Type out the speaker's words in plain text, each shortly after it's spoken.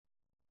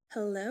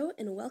Hello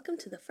and welcome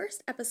to the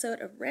first episode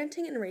of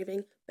Ranting and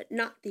Raving, but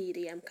not the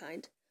EDM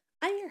kind.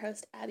 I'm your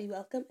host, Abby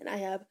Welcome, and I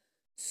have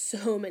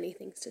so many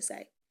things to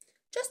say.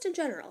 Just in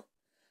general.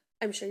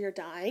 I'm sure you're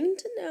dying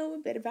to know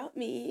a bit about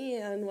me,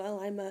 and well,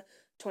 I'm a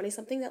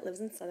 20-something that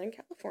lives in Southern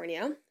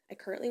California. I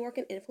currently work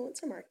in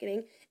influencer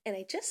marketing, and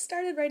I just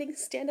started writing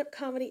stand-up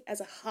comedy as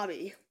a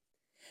hobby.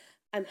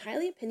 I'm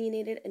highly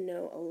opinionated and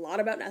know a lot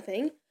about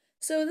nothing,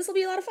 so this will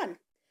be a lot of fun.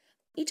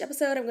 Each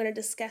episode, I'm going to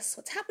discuss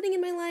what's happening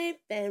in my life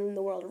and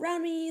the world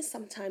around me,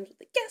 sometimes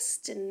with a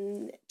guest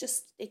and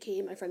just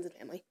aka my friends and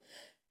family,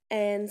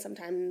 and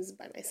sometimes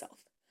by myself.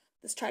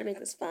 Let's try to make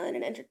this fun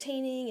and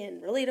entertaining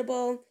and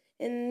relatable,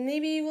 and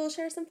maybe we'll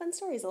share some fun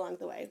stories along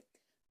the way.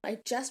 I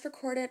just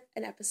recorded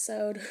an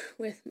episode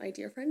with my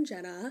dear friend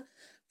Jenna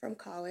from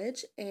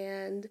college,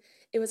 and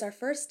it was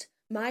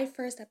my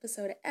first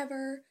episode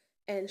ever,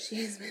 and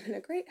she's been a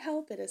great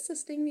help in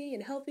assisting me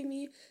and helping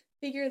me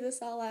figure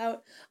this all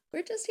out.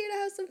 We're just here to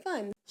have some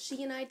fun.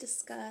 She and I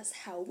discuss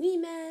how we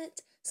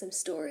met, some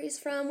stories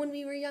from when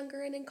we were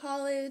younger and in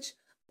college.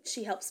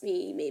 She helps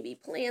me maybe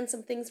plan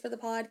some things for the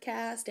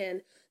podcast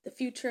and the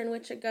future in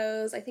which it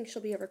goes. I think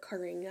she'll be a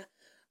recurring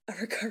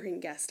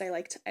guest. I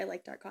liked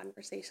our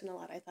conversation a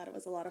lot. I thought it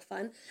was a lot of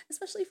fun,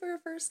 especially for a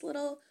first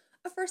little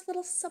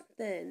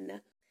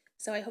something.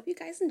 So I hope you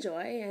guys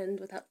enjoy, and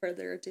without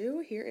further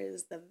ado, here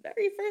is the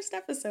very first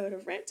episode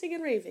of Ranting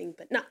and Raving,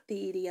 but not the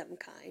EDM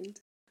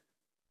kind.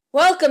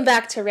 Welcome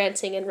back to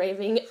Ranting and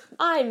Raving.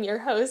 I'm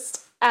your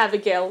host,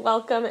 Abigail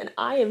Welcome, and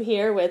I am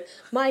here with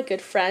my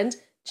good friend,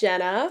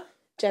 Jenna.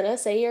 Jenna,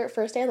 say your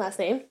first and last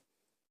name.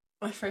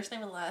 My first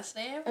name and last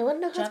name? I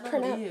want to know how to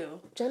pronounce it.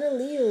 Jenna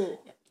Lieu.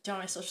 Yeah. Do you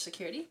want my social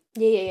security?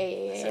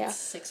 Yeah. So it's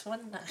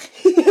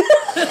 619.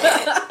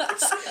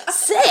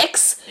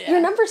 6? Yeah. Your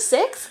number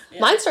 6?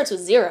 Yeah. Mine starts with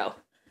 0.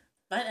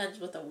 Mine ends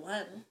with a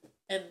 1.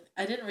 And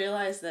I didn't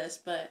realize this,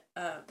 but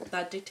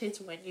that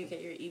dictates when you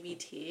get your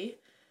EBT.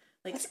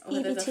 Like, what's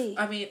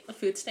EBT? The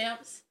food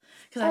stamps.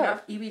 Because I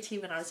got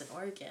EBT when I was in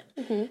Oregon.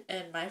 Mm-hmm.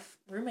 And my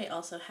roommate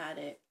also had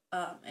it.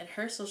 And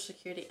her social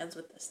security ends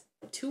with this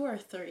 2 or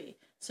 3.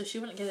 So she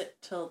wouldn't get it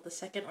till the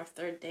 2nd or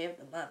 3rd day of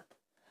the month.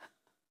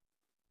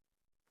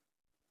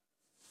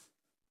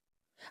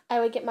 I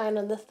would get mine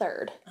on the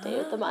 3rd day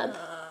of the month.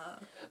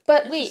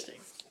 But wait,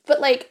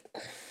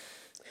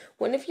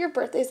 what if your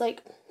birthday's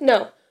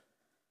no.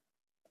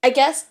 I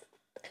guess,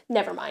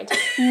 never mind.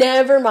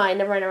 Never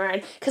mind.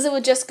 Because it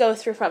would just go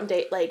through from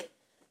date,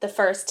 the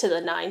 1st to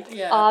the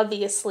 9th,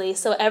 obviously.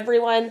 So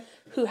everyone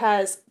who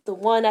has the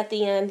 1 at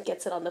the end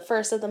gets it on the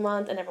 1st of the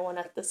month, and everyone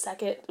at the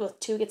 2nd,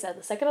 2 gets it at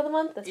the 2nd of the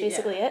month. That's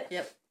basically it?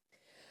 Yep.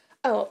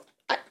 Oh,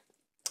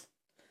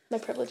 my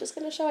privilege is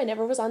going to show. I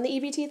never was on the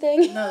EBT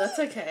thing. No, that's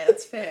okay.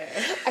 That's fair.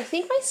 I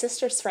think my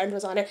sister's friend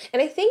was on it,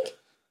 and I think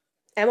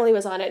Emily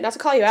was on it. Not to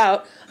call you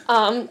out,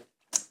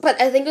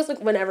 but I think it was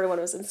when everyone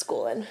was in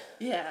school and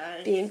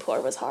being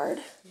poor was hard.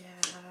 Yeah,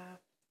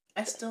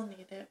 I still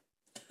need it.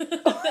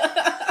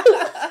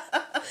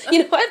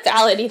 You know what?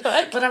 Valid. You know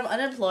what? But I'm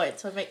unemployed,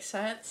 so it makes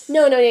sense.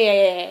 No.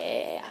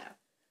 Yeah.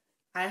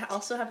 I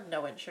also have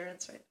no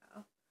insurance right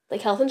now.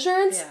 Like health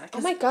insurance? Yeah.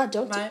 Oh my God!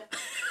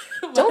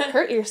 Don't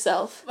hurt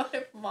yourself.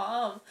 My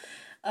mom,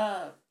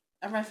 and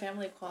my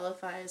family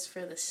qualifies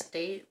for the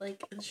state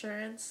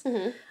insurance.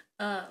 Mm-hmm.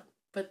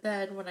 But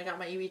then when I got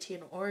my EBT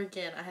in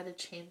Oregon, I had to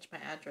change my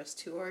address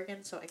to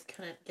Oregon, so I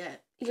couldn't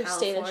get your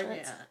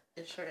California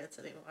insurance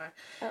anymore.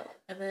 Oh.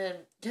 And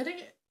then getting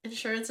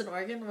insurance in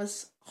Oregon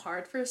was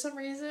hard for some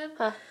reason.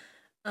 Huh.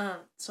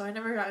 So I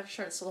never got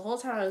insurance. So the whole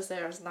time I was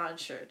there, I was not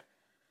insured.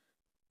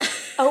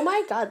 Oh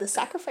my God, the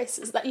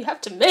sacrifices that you have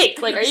to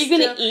make. Are you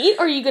going to eat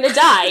or are you going to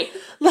die?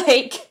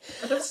 I'm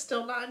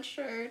still not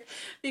insured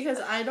because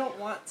I don't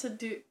want to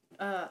do,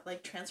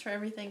 transfer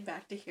everything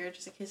back to here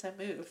just in case I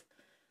move.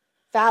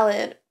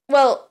 Valid.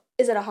 Well,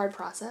 is it a hard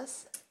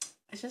process?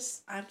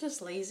 I'm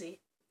just lazy.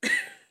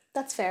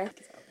 That's fair.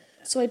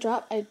 So I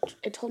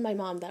told my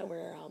mom that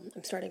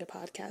I'm starting a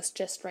podcast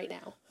just right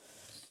now.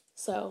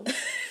 So.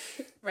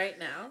 Right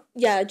now?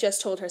 Yeah, I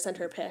just told her, sent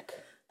her a pic.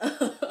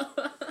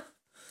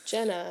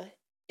 Jenna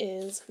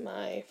is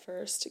my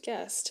first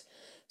guest.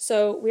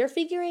 So we're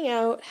figuring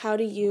out how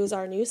to use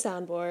our new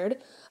soundboard.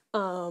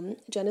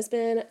 Jenna's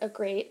been a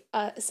great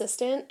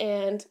assistant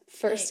and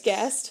first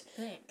guest.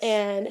 Thanks.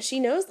 And she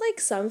knows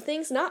some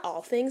things, not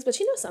all things, but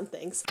she knows some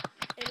things.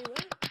 Anyway.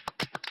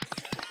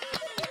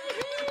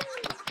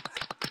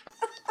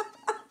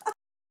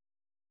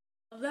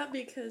 That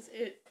because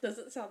it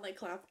doesn't sound like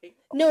clapping.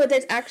 No,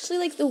 that's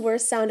actually the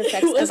worst sound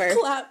effects ever. It was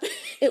clap.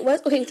 It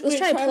was? Okay, let's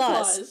try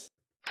applause.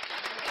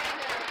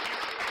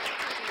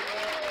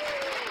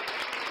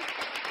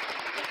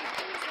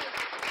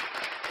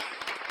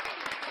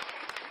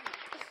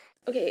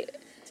 Okay,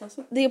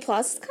 awesome. The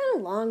applause is kind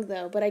of long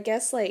though, but I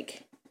guess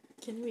Can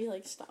we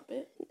stop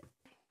it?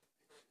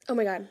 Oh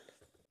my God.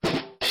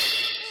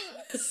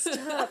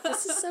 Stop,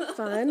 this is so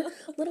fun.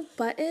 Little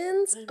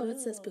buttons. Oh, it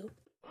says boop.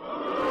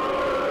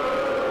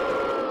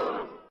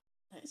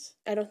 Nice.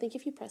 I don't think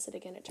if you press it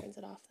again, it turns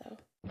it off though.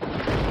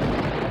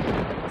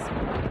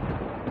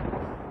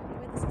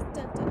 Wait, this is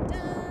dun, dun,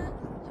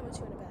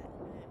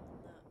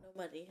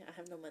 money. I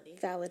have no money.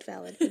 Valid,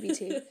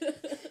 EBT.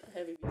 I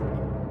have EBT.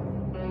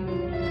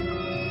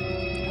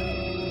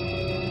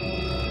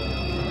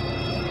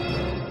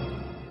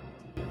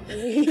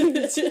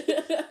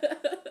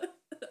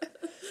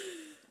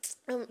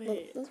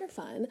 Those are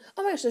fun.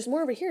 Oh my gosh, there's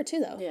more over here too,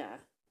 though. Yeah.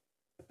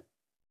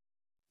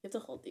 You have to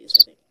hold these,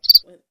 I think.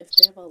 If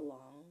they have a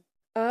long...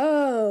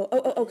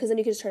 Oh, because then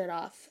you can just turn it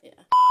off.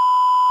 Yeah.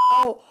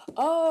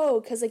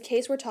 Because in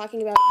case we're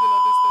talking about,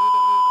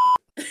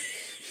 these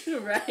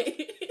things that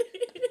Right.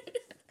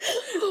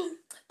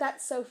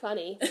 That's so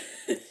funny.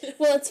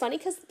 Well, it's funny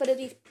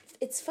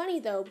it's funny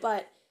though,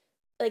 but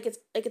it's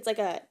like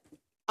a,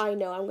 I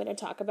know I'm going to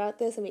talk about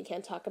this and we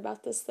can't talk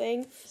about this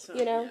thing, So,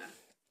 Yeah.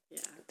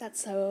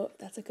 That's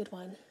a good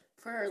one.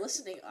 for our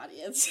listening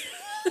audience.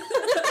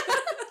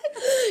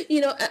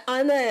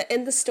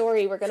 In the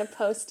story, we're going to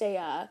post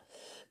a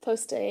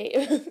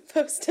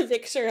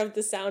picture of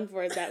the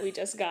soundboard that we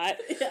just got.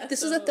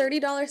 This was a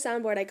 $30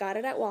 soundboard. I got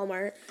it at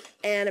Walmart,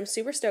 and I'm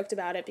super stoked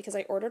about it because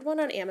I ordered one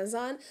on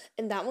Amazon,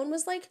 and that one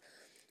was like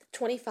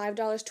 $25,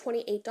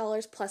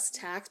 $28 plus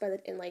tax by the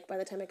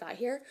time I got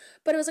here.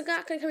 But it was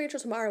not going to come here till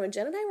tomorrow, and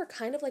Jen and I were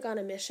kind of like on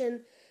a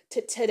mission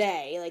to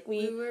today. Like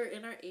we were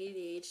in our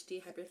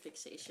ADHD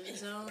hyperfixation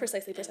zone.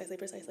 Precisely.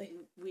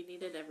 We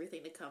needed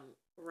everything to come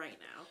right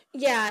now.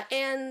 Yeah,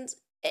 and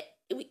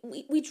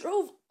we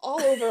drove all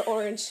over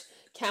Orange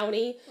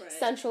County, right.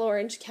 Central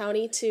Orange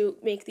County, to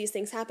make these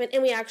things happen.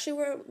 And we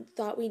actually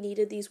thought we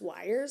needed these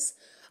wires,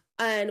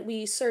 and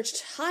we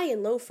searched high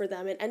and low for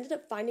them and ended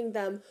up finding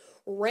them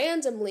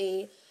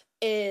randomly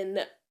in...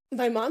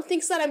 My mom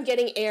thinks that I'm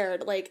getting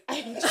aired. Like,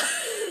 I'm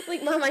just,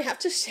 like, Mom, I have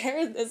to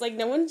share this. Like,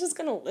 no one's just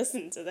gonna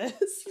listen to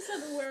this. She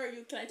said, where are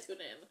you? Can I tune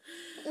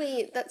in?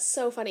 Wait, that's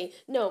so funny.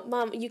 No,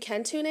 Mom, you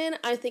can tune in.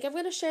 I think I'm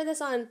gonna share this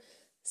on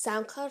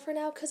SoundCloud for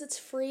now because it's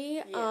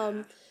free.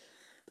 Yeah.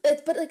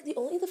 But like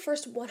the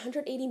first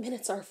 180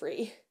 minutes are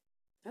free.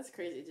 That's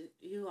crazy. Did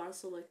you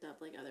also looked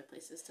up like other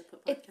places to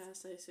put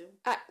podcasts? I assume.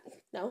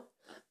 No.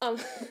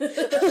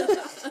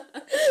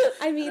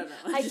 I mean,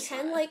 I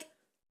can like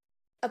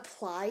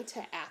apply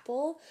to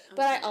Apple,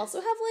 but I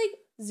also have like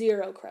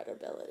zero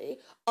credibility.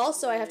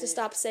 Also, I have to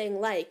stop saying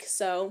like.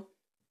 So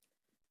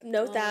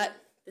note that.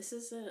 This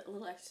is a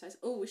little exercise.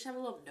 Oh, we should have a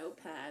little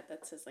notepad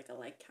that says like a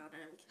like counter.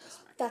 And we can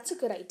just mark That's a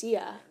good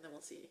idea. And then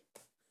we'll see.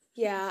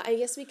 Yeah, I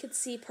guess we could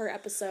see per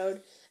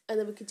episode, and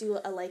then we could do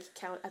a like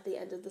count at the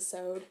end of the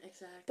episode.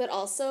 Exactly. But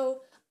also,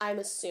 I'm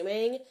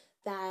assuming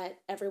that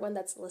everyone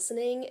that's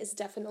listening is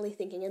definitely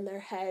thinking in their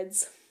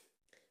heads,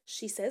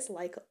 she says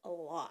like a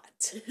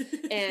lot.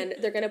 And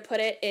they're going to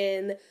put it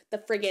in the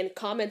friggin'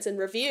 comments and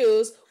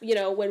reviews,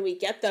 when we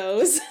get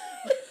those.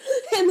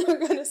 And they're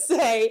going to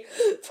say,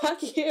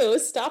 fuck you,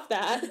 stop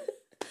that.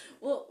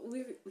 Well,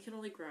 we can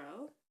only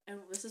grow. And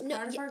this is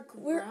part of our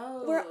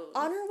growth. We're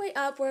on our way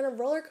up. We're on a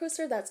roller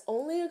coaster that's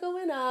only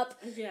going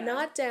up,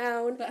 not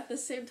down. But at the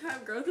same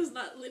time, growth is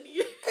not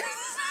linear.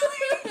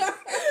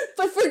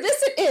 But for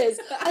this it is,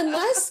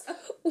 unless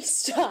we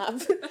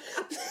stop.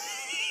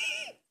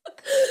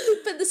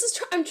 But this is,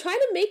 I'm trying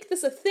to make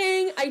this a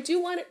thing. I do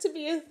want it to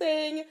be a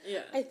thing.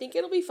 Yeah. I think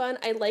it'll be fun.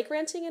 I like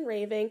ranting and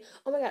raving.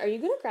 Oh my god, are you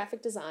good at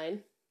graphic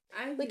design?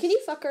 Can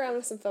you fuck around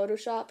with some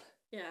Photoshop?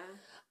 Yeah.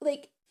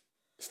 Like,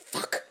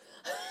 fuck.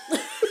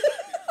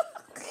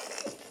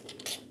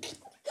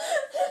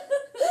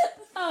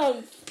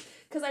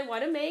 Because I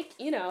want to make,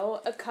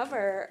 a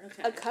cover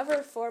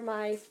for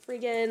my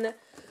friggin'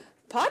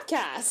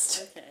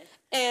 podcast. Okay.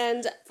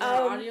 And for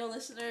our audio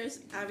listeners,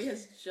 Abby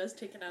has just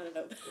taken out a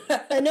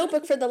notebook. A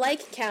notebook for the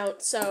like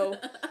count. So,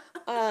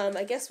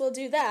 I guess we'll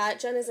do that.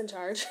 Jen is in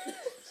charge.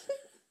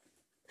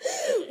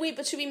 Wait,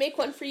 but should we make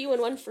one for you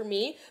and one for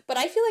me? But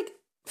I feel like,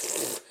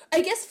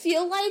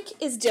 feel like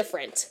is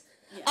different.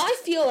 Yeah. I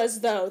feel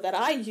as though that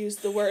I use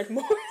the word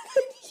more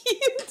than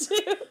you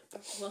do.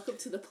 Welcome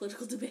to the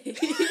political debate.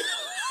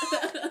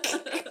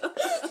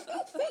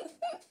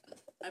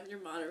 I'm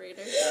your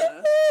moderator.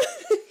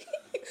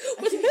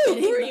 With who?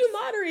 Who are you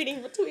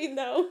moderating between,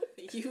 though?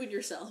 You and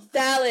yourself.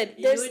 Valid.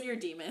 You and your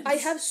demons. I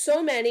have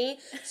so many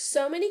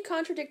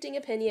contradicting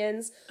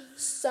opinions,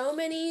 so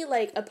many,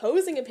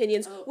 opposing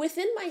opinions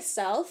within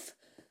myself.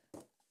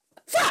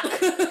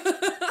 Fuck!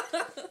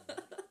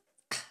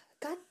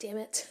 God damn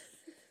it.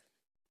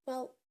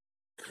 Well,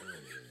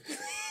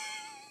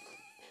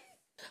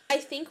 I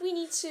think we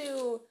need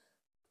to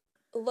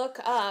look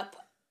up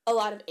a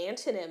lot of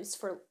antonyms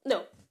for...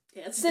 No.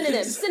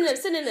 Synonyms.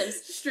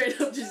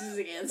 Straight up just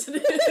using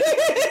antonyms.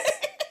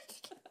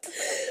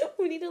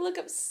 We need to look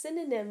up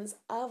synonyms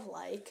of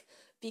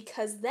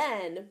because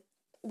then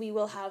we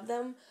will have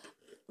them,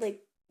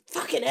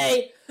 fucking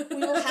A! We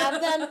will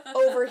have them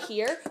over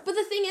here. But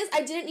the thing is,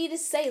 I didn't need to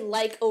say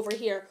over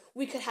here.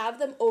 We could have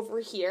them over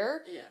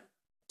here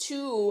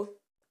to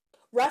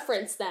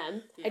reference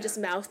them. Yeah. I just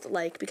mouthed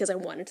because I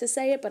wanted to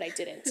say it, but I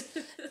didn't.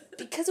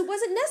 Because it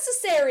wasn't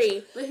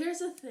necessary. But here's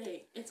the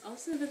thing. It's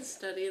also been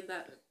studied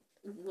that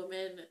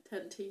women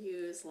tend to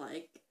use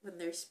when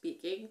they're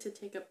speaking to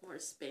take up more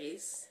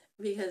space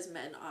because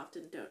men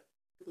often don't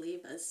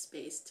leave a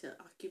space to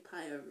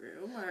occupy a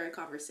room or a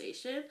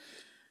conversation.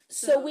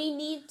 So we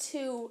need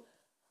to,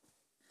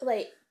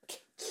 like,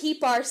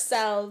 keep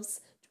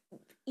ourselves,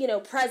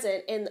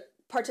 present in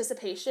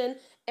participation,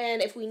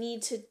 and if we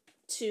need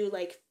to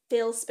like,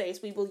 fill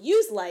space, we will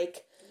use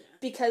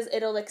because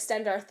it'll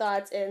extend our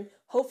thoughts, and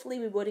hopefully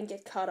we wouldn't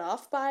get cut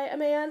off by a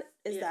man.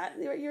 Is that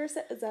what you were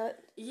saying? Is that?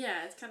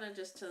 Yeah, it's kind of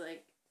just to,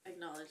 like,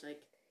 acknowledge,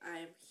 like,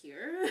 I'm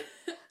here,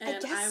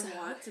 and I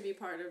want to be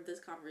part of this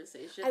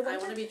conversation. I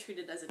want to be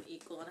treated as an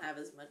equal and have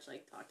as much,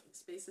 like, talking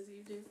space as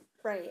you do.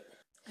 Right.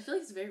 I feel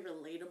like it's very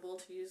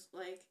relatable to use,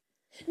 like...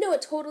 No,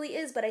 it totally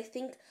is, but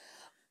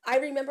I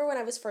remember when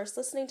I was first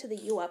listening to the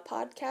You Up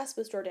podcast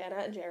with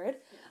Jordana and Jared,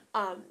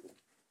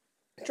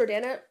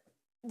 Jordana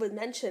would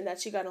mention that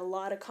she got a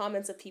lot of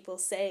comments of people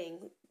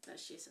saying that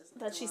she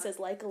says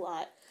a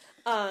lot.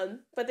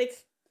 But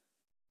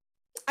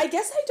I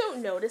guess I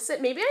don't notice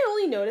it. Maybe I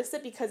only notice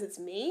it because it's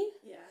me.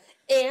 Yeah.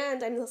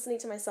 And I'm listening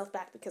to myself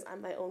back because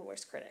I'm my own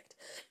worst critic.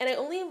 And I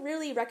only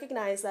really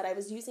recognized that I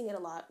was using it a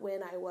lot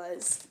when I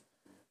was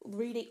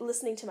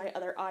listening to my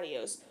other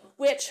audios,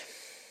 which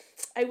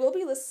I will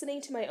be listening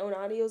to my own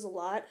audios a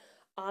lot.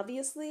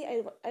 Obviously,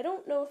 I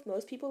don't know if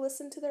most people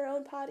listen to their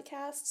own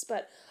podcasts,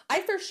 but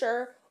I for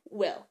sure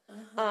will.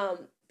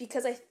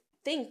 Because I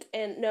think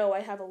and know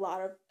I have a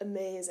lot of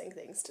amazing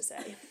things to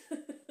say.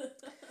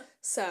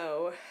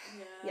 So,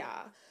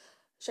 yeah.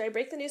 Should I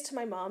break the news to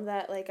my mom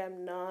that, like,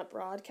 I'm not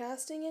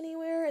broadcasting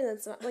anywhere and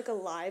it's not, like, a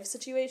live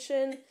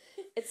situation?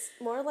 It's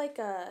more like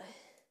a...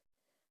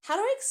 How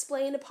do I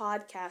explain a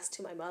podcast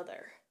to my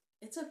mother?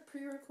 It's a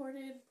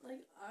pre-recorded,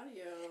 like,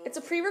 audio. It's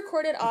a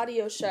pre-recorded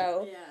audio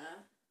show.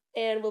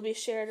 Yeah. And will be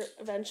shared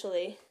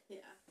eventually. Yeah.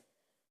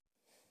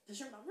 Does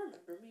your mom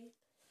remember me?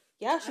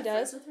 Yeah, she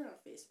does. I'm friends with her on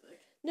Facebook.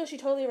 No, she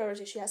totally remembers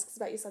you. She asks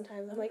about you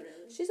sometimes. I'm like,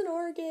 really? She's in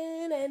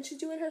Oregon, and she's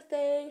doing her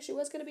thing. She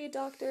was going to be a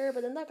doctor,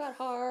 but then that got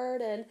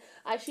hard, and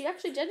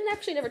Jen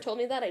actually never told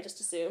me that. I just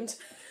assumed.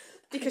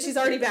 Because she's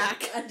already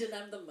back. I didn't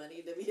have the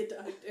money to be a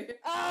doctor.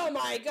 Oh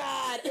my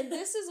god. And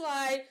this is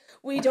why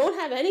we don't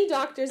have any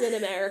doctors in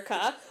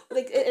America.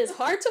 Like, it is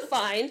hard to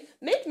find.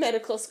 Make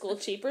medical school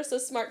cheaper so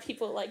smart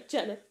people like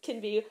Jenna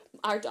can be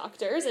our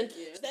doctors. And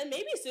then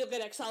maybe she'll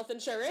get health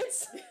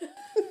insurance.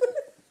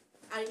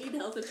 I need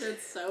health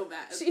insurance so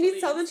bad. She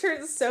needs health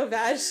insurance so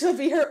bad, she'll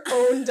be her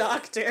own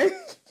doctor.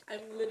 I'm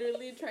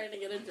literally trying to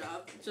get a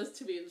job just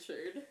to be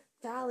insured.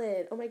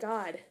 Valid. Oh my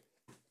god.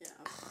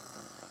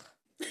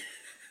 Yeah.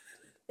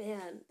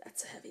 Man,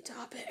 that's a heavy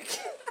topic.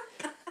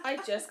 I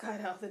just got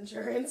health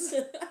insurance.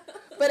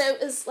 But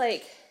it was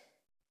like,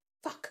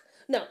 fuck.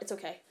 No, it's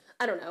okay.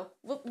 I don't know.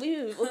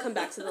 We'll come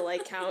back to the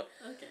like count.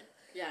 Okay.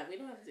 Yeah, we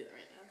don't have to do that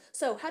right now.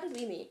 So, how did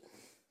we meet?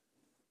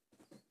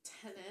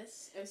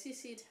 Tennis.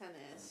 OCC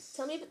tennis.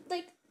 Tell me,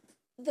 like,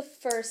 the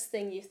first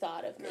thing you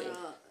thought of me.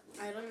 Girl,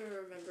 I don't even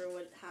remember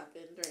what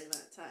happened during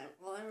that time.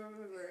 All I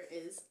remember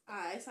is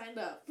I signed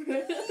up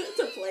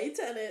to play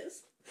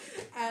tennis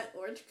at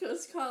Orange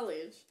Coast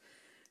College.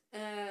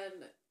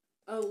 And,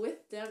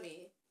 with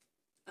Demi.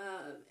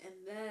 And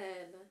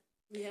then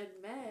we had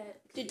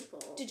met people.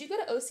 Did you go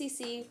to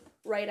OCC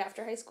right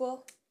after high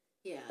school?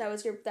 Yeah. That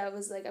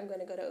was like, I'm going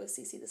to go to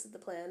OCC, this is the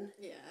plan?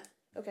 Yeah.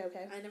 Okay.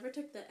 I never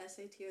took the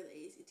SAT or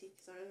the ACT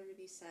because I was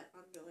already set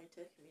on going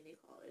to community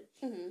college.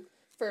 Mm-hmm.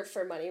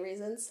 For money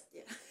reasons?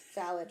 Yeah.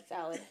 Valid.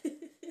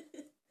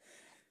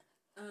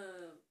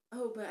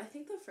 But I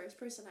think the first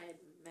person I had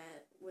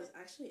met was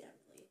actually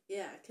Emily.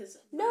 Yeah, because...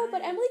 No,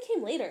 but Emily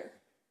came later.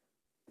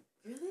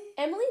 Really?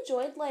 Emily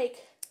joined, like...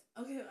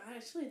 Okay, I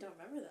actually don't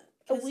remember that.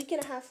 A week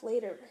and a half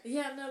later.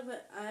 Yeah, no,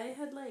 but I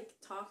had, like,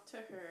 talked to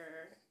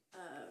her,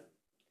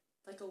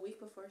 like, a week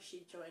before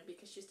she joined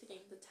because she was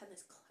taking the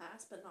tennis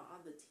class but not on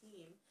the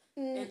team.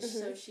 Mm-hmm. And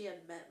so she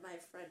had met my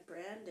friend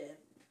Brandon,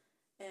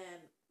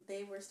 and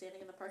they were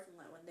standing in the parking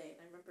lot one day,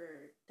 and I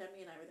remember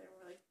Demi and I were there, and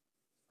we're like,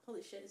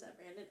 holy shit, is that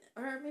Brandon?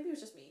 Or maybe it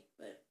was just me,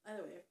 but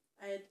either way,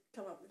 I had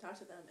come up and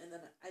talked to them, and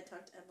then I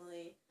talked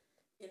Emily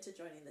into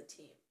joining the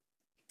team.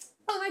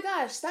 Oh my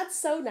gosh, that's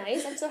so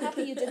nice. I'm so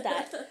happy you did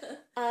that.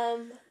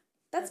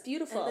 That's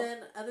beautiful. And then,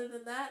 other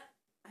than that,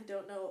 I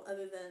don't know,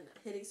 other than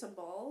hitting some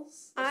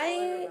balls. That's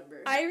all I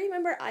remember. I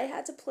remember I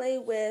had to play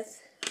with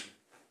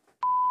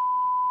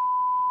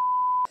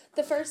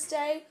the first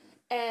day,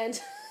 and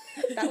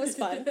that was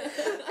fun.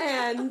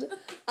 And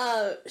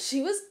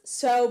she was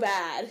so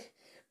bad,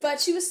 but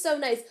she was so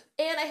nice.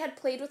 And I had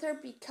played with her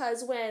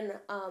because when,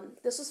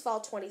 this was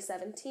fall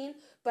 2017,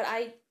 but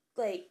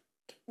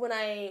when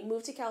I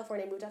moved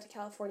out to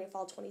California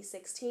fall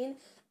 2016,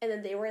 and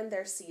then they were in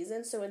their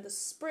season. So in the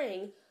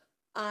spring,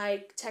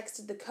 I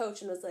texted the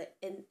coach and was like,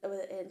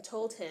 and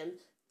told him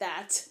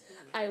that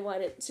I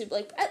wanted to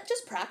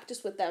just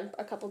practice with them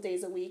a couple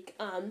days a week,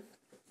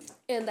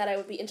 and that I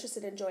would be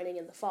interested in joining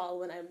in the fall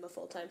when I'm a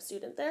full-time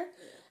student there.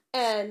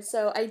 And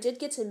so I did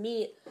get to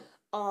meet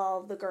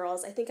all the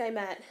girls. I think I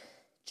met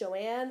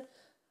Joanne,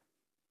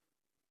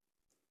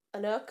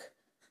 Anouk,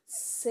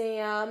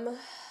 Sam.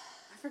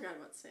 I forgot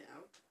about Sam.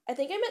 I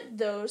think I met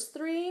those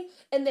three,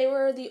 and they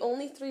were the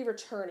only three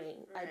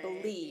returning, right. I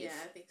believe.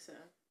 Yeah, I think so.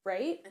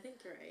 right? I think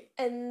you're right.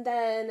 And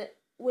then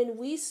when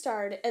we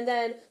started, and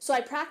then, so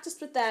I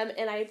practiced with them,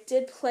 and I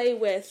did play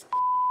with,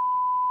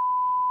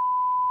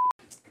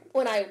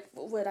 when I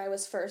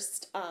was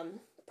first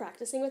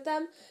practicing with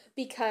them,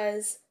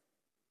 because,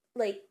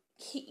 like,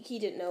 he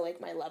didn't know, like,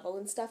 my level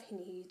and stuff,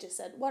 and he just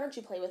said, why don't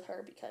you play with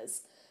her,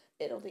 because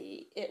it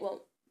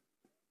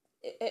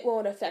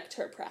won't affect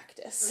her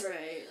practice.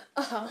 Right.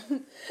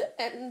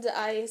 And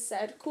I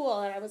said,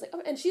 cool. And I was like,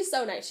 oh, and she's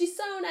so nice. She's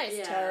so nice.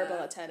 Yeah. Terrible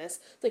at tennis.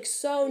 Like,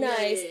 so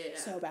nice. Yeah.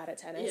 So bad at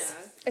tennis.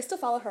 Yeah. I still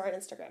follow her on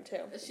Instagram,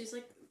 too. She's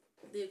like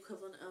the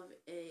equivalent of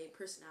a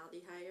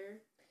personality hire.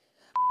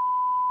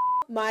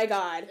 My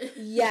God.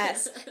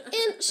 Yes.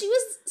 And she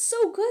was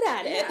so good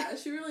at it. Yeah,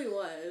 she really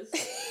was.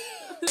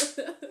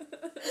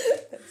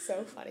 That's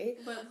so funny.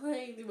 But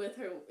playing with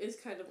her is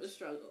kind of a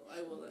struggle,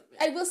 I will admit.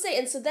 I will say,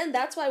 and so then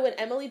that's why when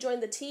Emily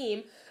joined the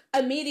team,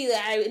 immediately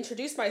I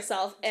introduced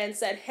myself and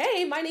said,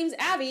 hey, my name's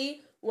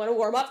Abby. Want to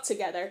warm up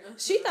together?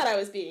 She thought I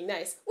was being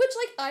nice, which,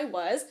 like, I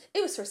was.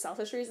 It was for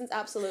selfish reasons,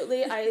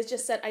 absolutely. I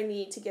just said I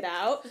need to get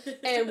out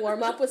and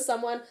warm up with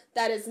someone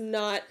that is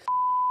not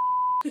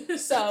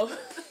so...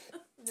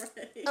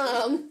 Right.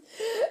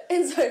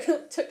 And so I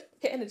took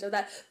advantage of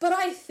that. But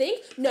I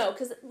think, no,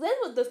 because then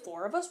would the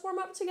four of us warm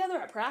up together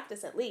at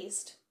practice at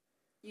least?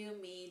 You,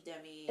 me,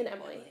 Demi, and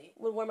Emily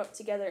would warm up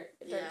together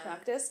during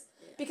practice.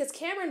 Yeah. Because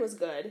Cameron was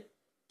good.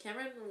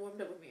 Cameron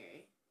warmed up with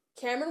Miri.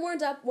 Cameron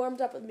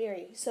warmed up with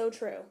Miri. So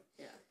true.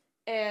 Yeah.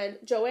 And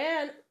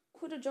Joanne,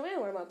 who did Joanne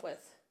warm up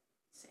with?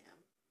 Sam.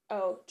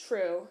 Oh,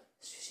 true.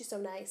 She's so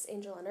nice.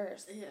 Angel on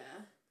Earth.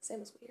 Yeah.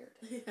 Sam was weird.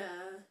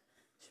 Yeah.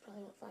 She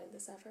probably won't find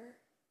this ever.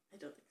 I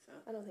don't think so.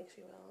 I don't think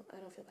she will. I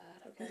don't feel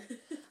bad.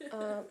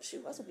 Okay. She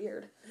was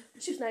weird.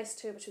 She was nice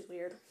too, but she was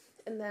weird.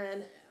 And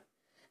then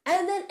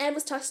Anne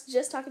was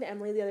just talking to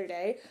Emily the other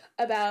day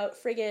about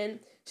friggin'.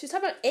 She was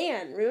talking about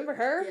Anne. Remember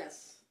her?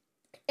 Yes.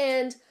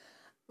 And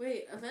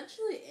wait,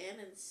 eventually Anne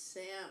and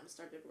Sam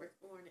started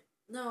working.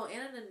 No,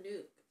 Anne and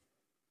Anouk.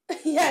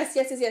 yes.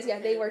 Yeah,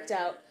 okay, they worked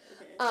out.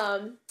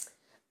 Okay.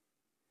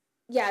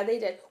 Yeah, they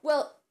did.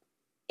 Well,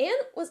 Anne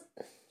was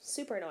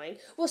super annoying.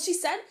 Well, she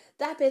said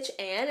that bitch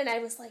Anne, and I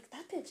was like,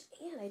 that bitch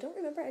Anne, I don't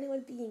remember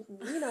anyone being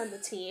mean on the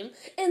team.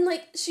 And,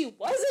 like, she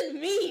wasn't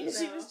mean. No.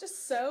 She was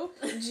just so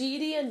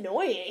GD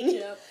annoying.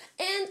 Yep.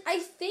 And I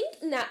think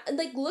now,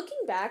 like, looking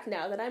back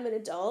now that I'm an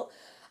adult,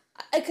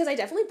 because I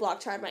definitely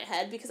blocked her out of my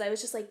head because I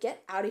was just like,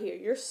 get out of here.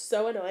 You're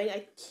so annoying.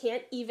 I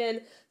can't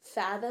even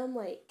fathom,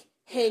 like,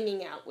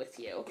 hanging out with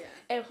you. Yeah.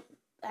 And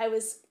I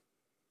was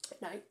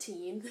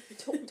 19,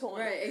 20,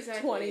 right,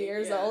 exactly. 20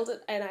 years old,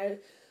 and I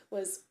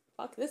was...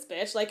 fuck this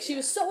bitch. Like, she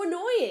was so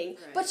annoying.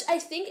 Right. But I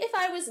think if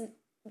I was,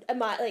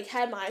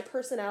 had my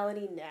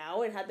personality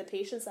now and had the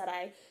patience that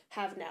I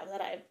have now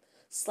that I'm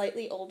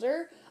slightly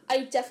older,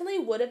 I definitely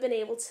would have been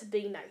able to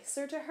be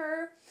nicer to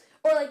her.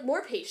 Or, like,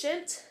 more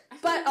patient.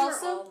 But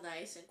also... we're all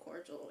nice and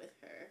cordial with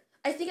her.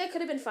 I think I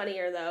could have been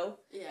funnier, though.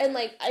 Yeah. And,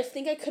 like, I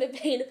think I could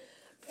have made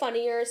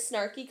funnier,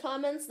 snarky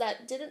comments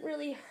that didn't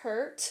really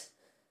hurt,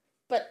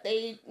 but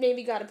they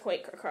maybe got a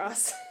point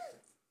across.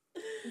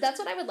 That's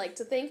what I would like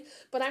to think,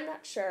 but I'm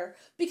not sure.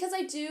 Because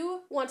I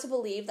do want to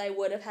believe that I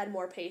would have had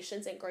more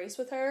patience and grace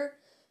with her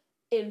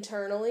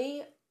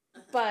internally,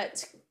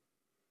 but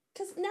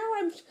because now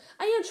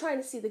I am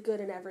trying to see the good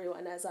in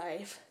everyone as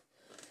I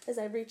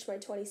reach my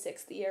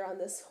 26th year on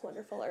this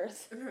wonderful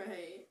earth.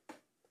 Right.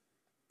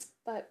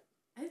 But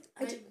I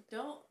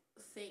don't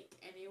think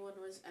anyone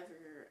was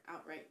ever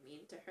outright mean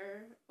to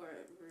her or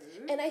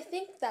rude. And I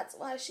think that's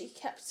why she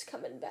kept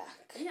coming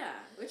back. Yeah,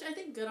 which I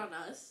think good on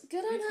us.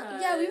 Good on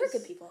us. Yeah, we were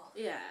good people.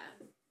 Yeah.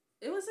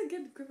 It was a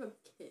good group of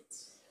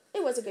kids.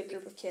 It was a good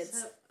group of kids.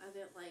 Except I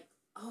didn't like...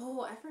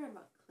 Oh, I forgot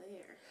about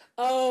Claire.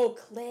 Oh,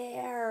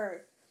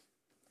 Claire.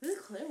 Who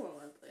did Claire warm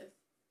up with?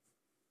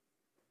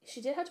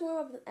 She did have to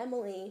warm up with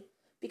Emily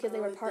because they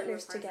were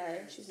partners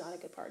together. She's not a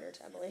good partner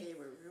to Emily. And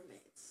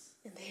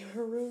they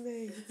were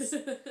roommates.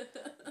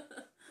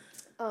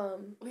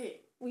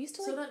 Wait. We used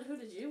to So then who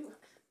did you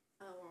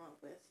warm up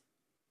with?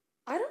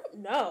 I don't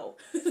know.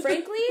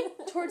 Frankly,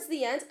 towards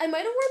the end, I might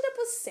have warmed up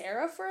with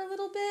Sarah for a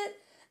little bit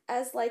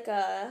as like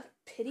a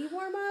pity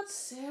warm up.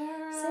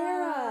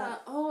 Sarah.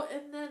 Oh,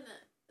 and then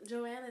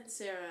Joanne and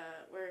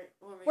Sarah were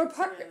warming up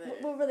together.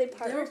 Were they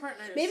partners? They were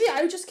partners. Maybe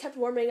I just kept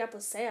warming up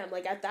with Sam,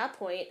 like at that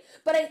point.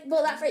 But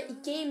for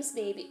games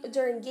maybe.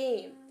 During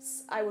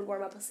games, I would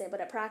warm up with Sam,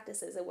 but at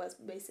practices, it was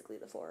basically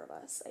the four of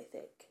us, I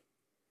think.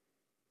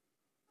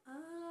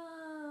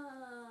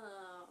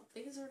 Oh.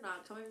 Things are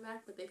not coming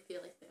back, but they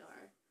feel like they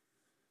are.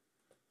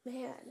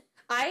 Man,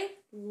 I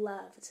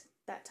loved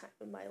that time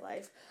in my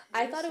life.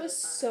 I thought it was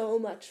so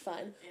much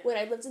fun. Yeah. When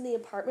I lived in the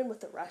apartment with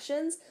the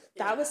Russians,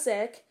 that was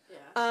sick. Yeah.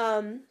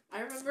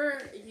 I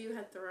remember you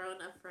had thrown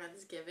a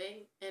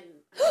Friendsgiving, and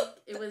I think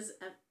it was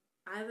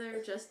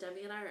either just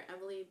Demi and I or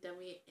Emily,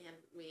 Demi, and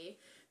me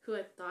who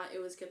had thought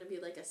it was going to be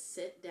like a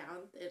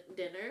sit-down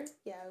dinner.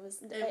 Yeah, it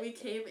was. And we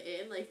came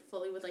in like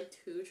fully with like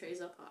 2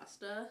 trays of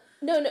pasta.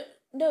 No.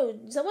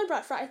 Someone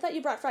brought I thought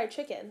you brought fried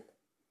chicken.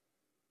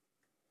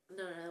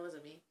 No, that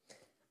wasn't me.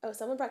 oh,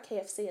 someone brought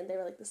KFC, and they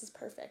were like, this is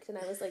perfect. And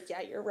I was like,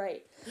 yeah, you're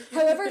right.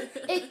 However,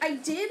 I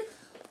did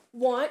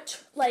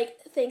want,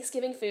 like,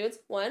 Thanksgiving foods.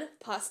 One,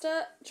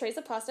 pasta, trays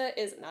of pasta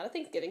is not a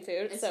Thanksgiving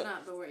food. It's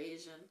not, but we're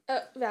Asian.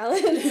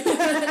 Valid.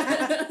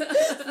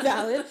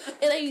 Valid.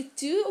 And I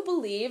do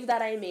believe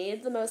that I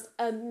made the most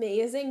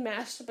amazing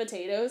mashed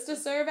potatoes to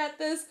serve at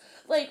this,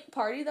 like,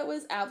 party that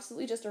was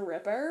absolutely just a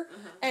ripper.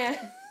 And,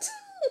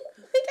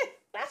 like,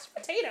 mashed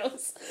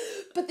potatoes.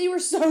 But they were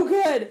so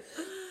good.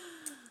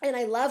 And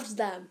I loved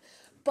them.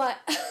 But...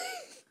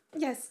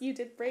 Yes, you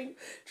did bring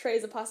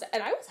trays of pasta,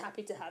 and I was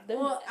happy to have them.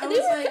 Well, I'm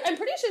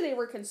pretty sure they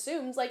were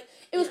consumed. Like,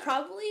 it was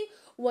probably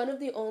one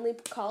of the only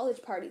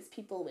college parties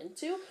people went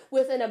to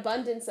with an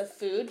abundance of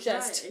food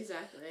just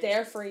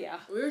there for you.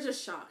 We were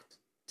just shocked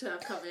to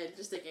come in,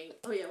 just thinking,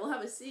 oh yeah, we'll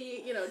have a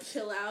seat,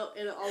 chill out,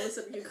 and all of a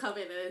sudden you come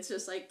in and it's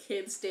just like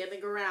kids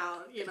standing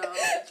around,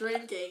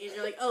 drinking, and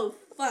you're like, oh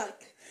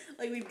fuck.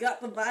 Like, we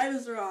got the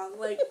vibes wrong.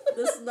 Like,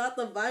 this is not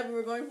the vibe we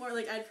were going for.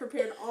 Like, I'd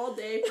prepared all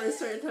day for a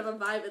certain type of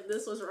vibe, and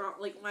this was wrong.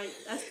 Like, my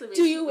estimation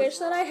Do you wish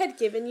wrong. that I had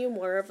given you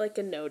more of, like,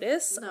 a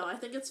notice? No, I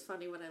think it's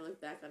funny when I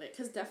look back on it.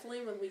 Because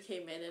definitely when we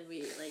came in and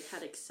we, like,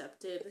 had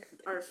accepted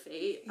our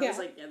fate, I was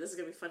like, yeah, this is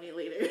going to be funny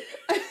later.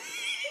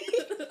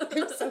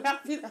 I'm so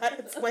happy that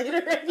it's later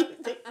and you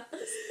think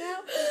this now.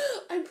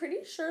 I'm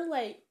pretty sure,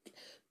 like,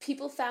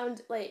 people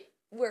found, like,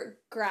 were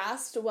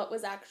grasped what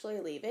was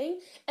actually leaving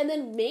and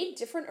then made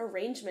different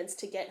arrangements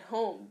to get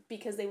home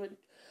because they would...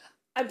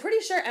 I'm pretty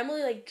sure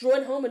Emily, like,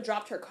 drove home and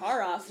dropped her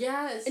car off.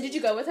 Yes. And did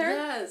you go with her?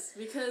 Yes,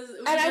 because...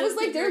 And I was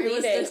like, they're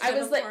leaving. I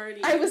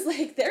was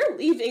like, they're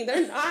leaving.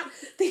 They're not...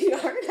 They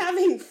aren't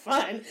having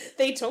fun.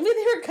 They told me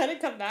they were gonna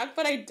come back,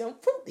 but I don't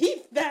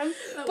believe them.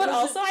 But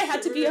also, I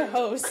had to be a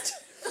host.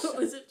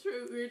 Was it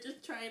true? We were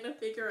just trying to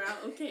figure out,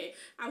 okay,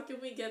 how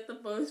can we get the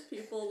most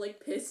people,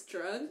 like, pissed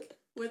drunk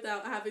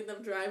without having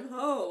them drive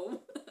home?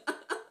 And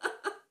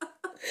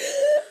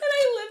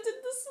I lived in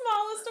the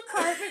smallest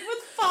apartment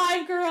with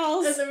 5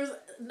 girls. And there was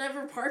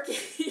never parking.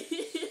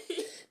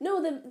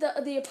 No,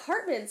 the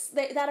apartments,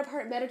 that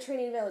apartment,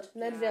 Mediterranean Village,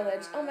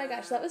 Village. Oh my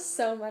gosh, that was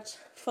so much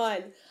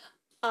fun.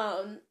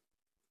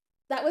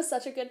 That was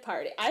such a good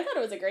party. I thought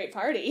it was a great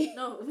party.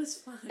 No, it was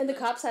fun. And the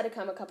cops had to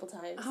come a couple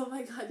times. Oh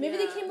my god, Maybe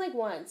they came like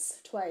once,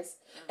 twice.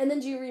 And then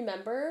do you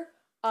remember,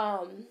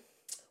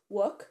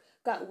 Wook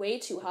got way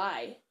too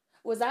high.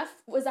 Was that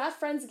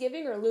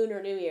Friendsgiving or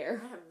Lunar New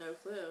Year? I have no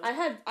clue.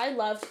 I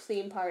loved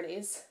theme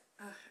parties.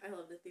 I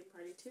love the theme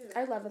party too.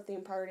 I love a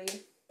theme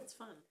party. It's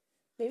fun.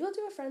 Maybe we'll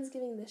do a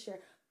Friendsgiving this year.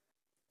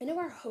 I know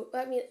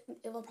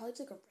it will probably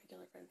take a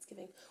regular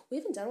Friendsgiving. We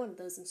haven't done one of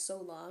those in so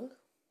long.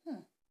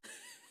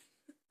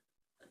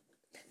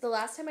 The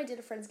last time I did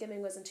a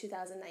Friendsgiving was in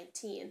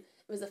 2019. It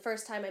was the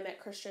first time I met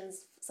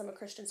some of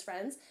Christian's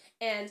friends,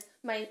 and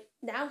my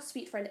now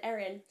sweet friend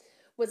Erin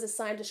was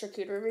assigned a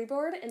charcuterie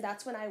board, and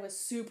that's when I was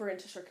super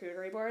into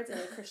charcuterie boards, and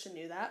Christian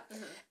knew that.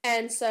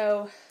 And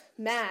so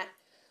Matt,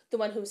 the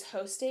one who was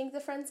hosting the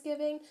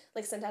Friendsgiving,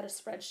 like, sent out a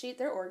spreadsheet.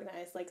 They're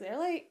organized. Like,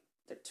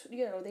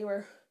 they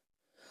were...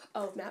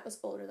 Oh, Matt was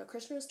older, though.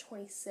 Christian was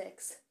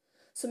 26.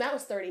 So Matt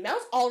was 30. Matt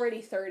was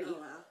already 30. Oh,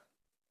 wow.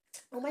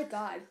 Oh, my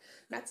God.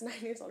 Matt's 9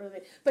 years older than me.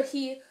 But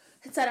he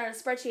had set out a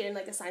spreadsheet and,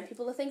 like, assigned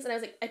people to things, and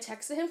I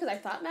texted him because I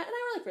thought Matt and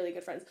I were, like, really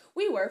good friends.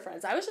 We were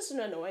friends. I was just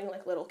an annoying,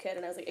 like, little kid,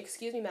 and I was like,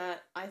 excuse me,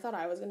 Matt, I thought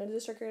I was going to do the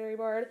charcuterie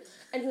board.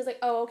 And he was like,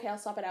 oh, okay, I'll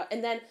swap it out.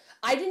 And then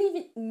I didn't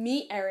even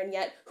meet Erin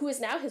yet, who is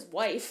now his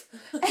wife.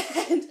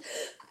 and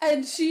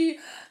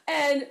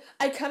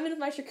I come in with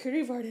my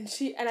charcuterie board,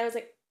 and I was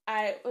like,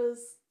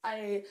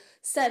 I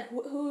said,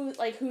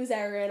 who's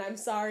Erin? I'm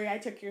sorry I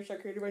took your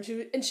charcuterie board.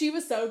 And she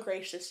was so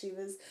gracious.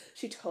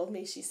 She told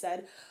me, she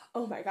said,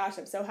 oh my gosh,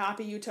 I'm so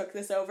happy you took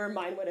this over.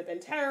 Mine would have been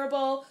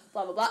terrible,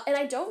 blah, blah, blah. And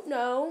I don't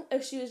know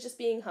if she was just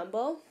being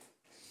humble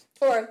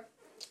or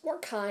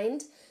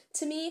kind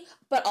to me,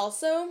 but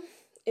also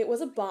it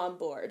was a bomb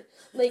board.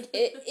 Like,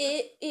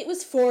 it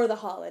was for the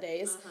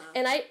holidays.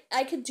 And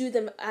I could do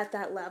them at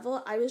that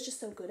level. I was just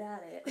so good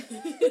at it.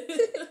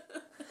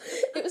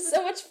 It was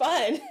so much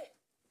fun.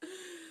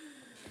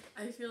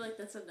 I feel like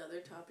that's another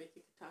topic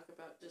you could talk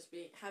about, just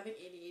having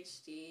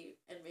ADHD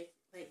and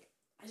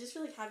I just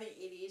feel like having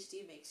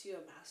ADHD makes you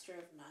a master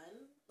of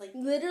none. Like,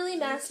 literally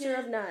master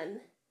of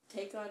none.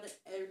 Take on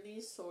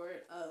any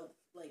sort of,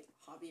 like,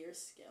 hobby or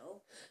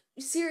skill.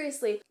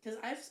 Seriously. Because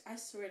I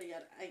swear to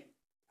God,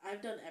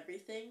 I've done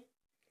everything,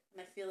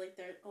 and I feel like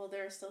there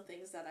are still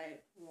things that I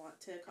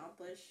want to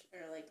accomplish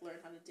or, like, learn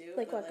how to do.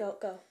 Like what?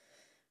 Go.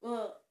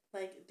 Well,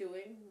 like,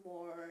 doing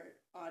more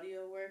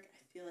audio work, I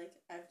feel like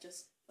I've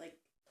just, like,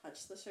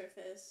 touched the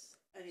surface.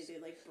 I need to,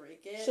 like,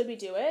 break it. Should we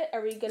do it?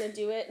 Are we gonna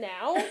do it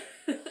now?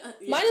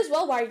 Yeah. Might as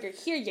well while you're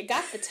here. You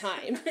got the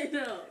time. I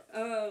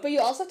know. But you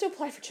also have to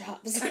apply for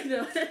jobs. I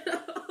know.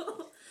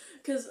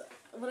 Because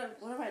what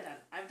have I done?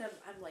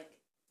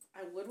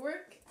 I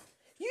woodwork.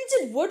 You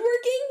did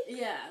woodworking?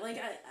 Yeah,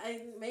 like,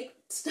 I make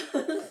stuff.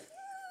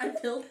 I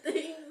build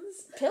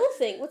things.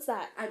 What's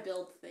that? I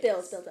build things.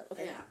 Build.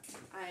 Okay. Yeah.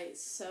 I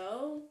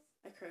sew.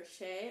 I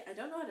crochet. I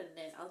don't know how to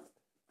knit.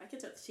 I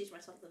could teach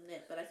myself to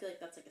knit, but I feel like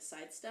that's like a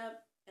side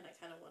step, and I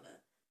kind of want to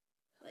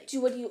like. Do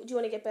you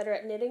want to get better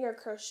at knitting or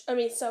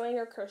sewing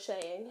or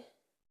crocheting?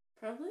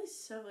 Probably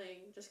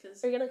sewing, just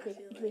because. Or you're gonna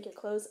make your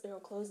clothes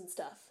and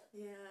stuff.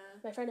 Yeah.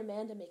 My friend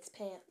Amanda makes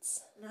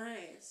pants.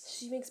 Nice.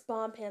 She makes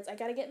bomb pants. I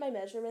gotta get my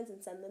measurements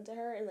and send them to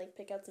her and like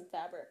pick out some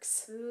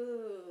fabrics.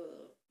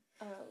 Ooh.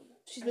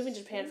 She's moving to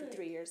Japan for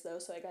 3 years though,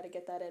 so I gotta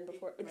get that in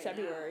in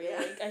February. Now, yeah.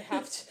 Like I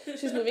have to.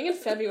 She's moving in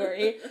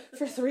February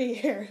for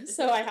 3 years,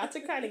 so I have to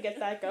kind of get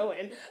that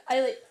going.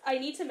 I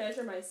need to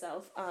measure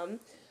myself.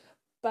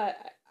 But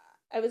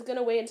I was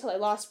gonna wait until I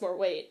lost more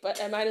weight,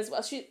 but I might as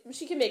well.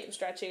 She can make them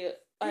stretchy.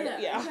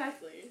 Yeah,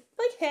 exactly.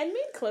 Like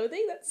handmade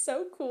clothing, that's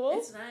so cool.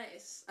 It's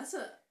nice. That's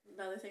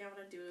another thing I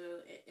want to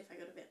do if I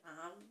go to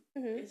Vietnam.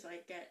 Is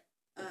like get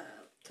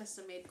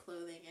custom made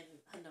clothing in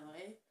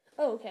Hanoi.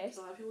 Oh, okay. Because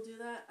a lot of people do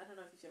that. I don't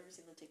know if you've ever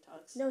seen the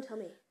TikToks. No, tell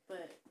me.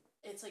 But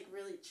it's like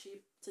really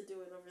cheap to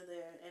do it over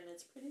there, and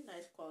it's pretty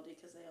nice quality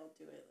because they all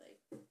do it like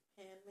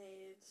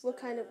handmade. What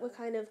kind of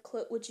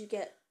would you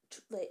get?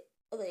 Like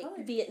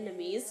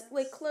Vietnamese pants.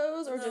 like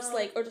clothes or just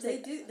they like do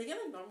they get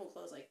like normal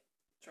clothes like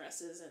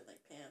dresses and like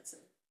pants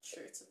and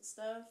shirts and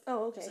stuff.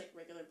 Oh, okay. Just like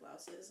regular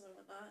blouses and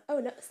whatnot. Oh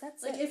no,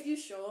 that's like if you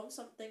show them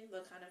something,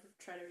 they'll kind of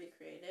try to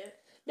recreate it.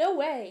 No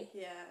way.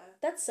 Yeah.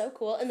 That's so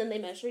cool, and then they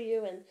measure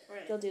you and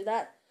they'll do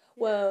that. Yeah.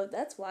 Whoa,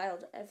 that's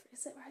wild. Why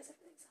is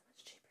everything so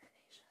much cheaper in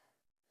Asia?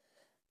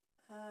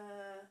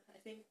 I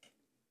think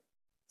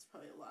it's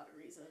probably a lot of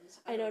reasons.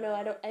 I don't know.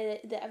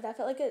 That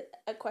felt like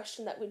a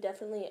question that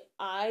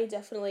I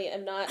definitely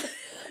am not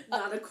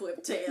not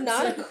equipped to answer.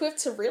 Not equipped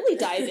to really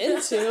dive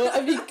into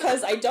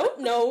because I don't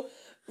know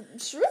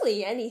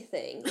really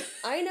anything.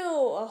 I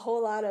know a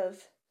whole lot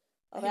of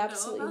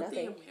absolutely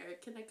nothing. The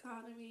American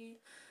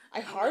economy.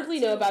 I hardly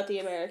know about the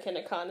American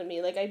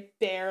economy. Like I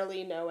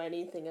barely know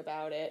anything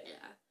about it.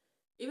 Yeah.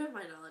 Even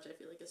my knowledge, I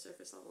feel like, is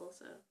surface level,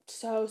 so.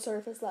 So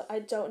surface level. I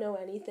don't know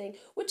anything,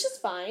 which is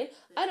fine.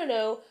 Yeah. I don't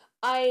know.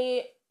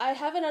 I've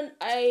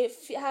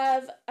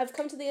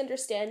come to the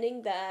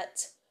understanding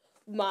that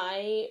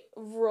my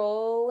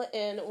role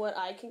in what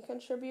I can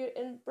contribute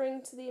and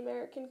bring to the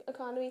American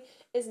economy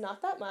is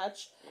not that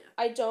much.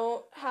 Yeah.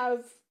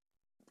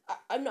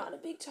 I'm not a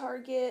big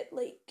target.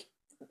 Like,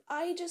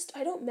 I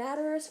don't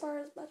matter as far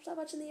as that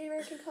much in the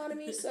American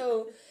economy,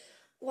 so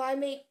why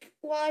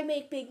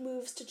make big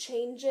moves to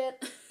change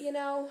it, you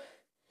know?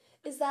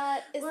 Is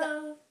there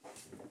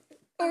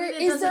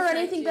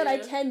anything that I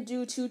can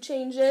do to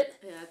change it?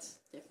 Yeah, that's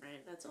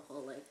different. That's a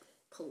whole, like,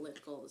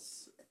 political,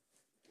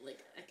 like,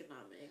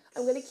 economics.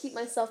 I'm going to keep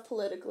myself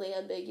politically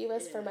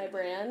ambiguous for my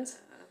brand.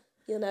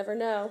 You'll never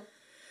know.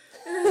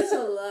 That's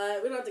a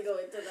lot. We don't have to go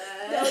into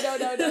that. No.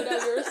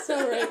 You're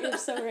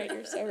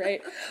so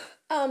right.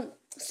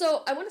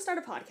 So I want to start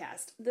a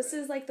podcast. This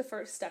is, like, the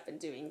first step in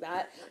doing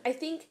that. I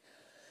think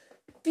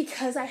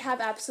because I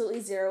have absolutely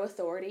zero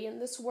authority in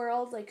this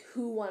world, like,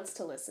 who wants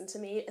to listen to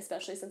me,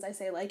 especially since I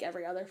say, like,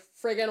 every other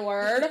friggin'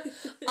 word.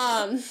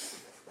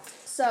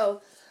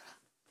 So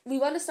I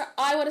want to start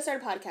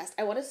a podcast.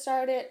 I want to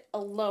start it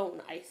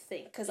alone, I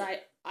think, because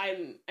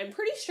I'm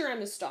pretty sure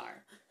I'm a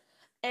star.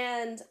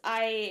 And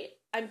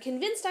I'm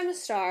convinced I'm a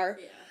star.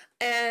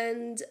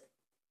 Yeah.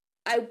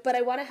 But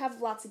I want to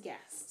have lots of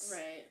guests.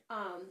 Right.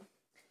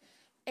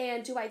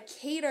 And do I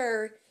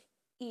cater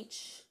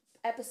each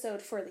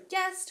episode for the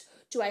guest?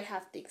 Do I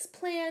have things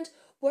planned?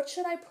 What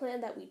should I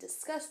plan that we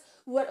discuss?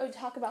 What we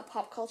talk about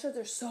pop culture?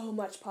 There's so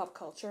much pop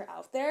culture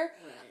out there.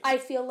 Right. I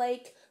feel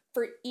like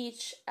for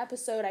each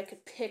episode I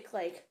could pick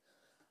like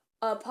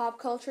a pop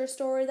culture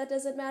story that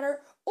doesn't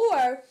matter.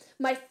 Or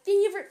my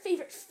favorite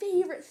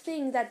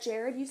thing that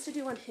Jared used to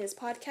do on his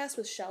podcast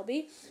with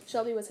Shelby.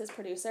 Shelby was his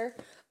producer.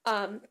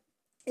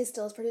 Is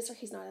still his producer.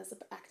 He's not as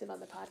active on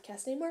the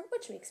podcast anymore,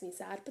 which makes me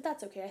sad, but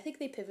that's okay. I think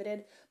they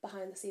pivoted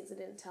behind the scenes and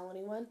didn't tell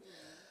anyone,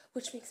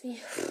 which makes me,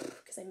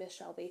 because I miss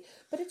Shelby,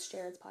 but it's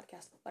Jared's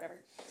podcast,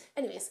 whatever.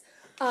 Anyways,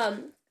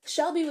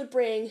 Shelby would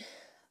bring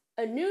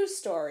a news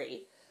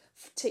story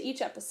to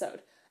each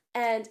episode,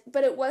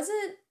 but it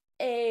wasn't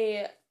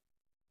a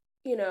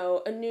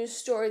news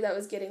story that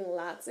was getting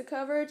lots of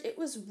coverage. It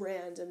was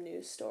random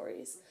news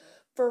stories.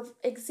 For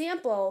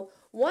example,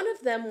 one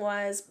of them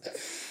was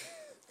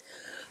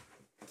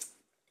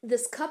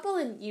this couple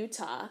in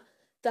Utah.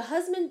 The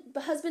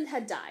husband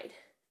had died,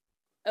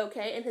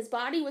 okay, and his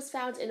body was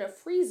found in a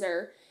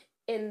freezer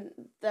in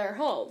their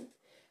home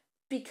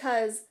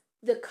because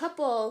the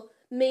couple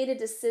made a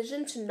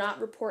decision to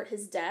not report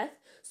his death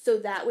so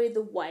that way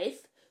the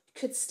wife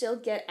could still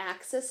get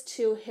access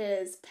to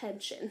his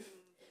pension.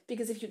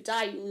 Because if you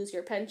die, you lose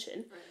your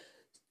pension. Right.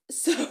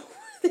 So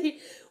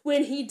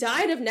when he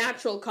died of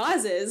natural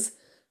causes,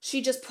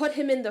 she just put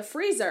him in the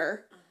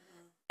freezer.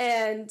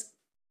 And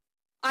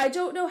I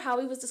don't know how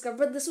he was discovered,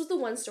 but this was the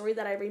one story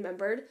that I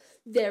remembered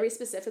very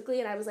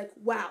specifically. And I was like,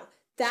 wow,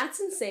 that's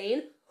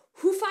insane.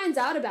 Who finds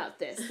out about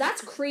this?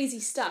 That's crazy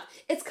stuff.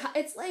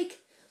 It's like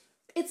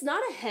it's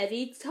not a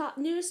heavy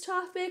news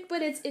topic,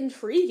 but it's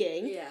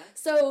intriguing. Yeah.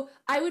 So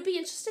I would be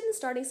interested in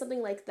starting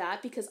something like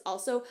that because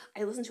also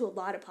I listen to a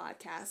lot of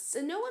podcasts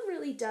and no one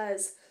really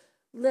does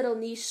little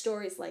niche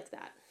stories like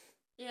that.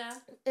 Yeah.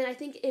 And I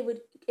think it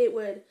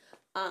would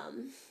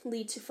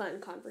lead to fun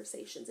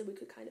conversations and we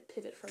could kind of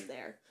pivot from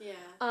there.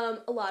 Yeah.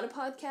 A lot of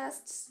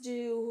podcasts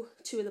do,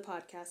 two of the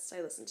podcasts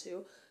I listen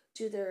to,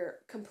 do their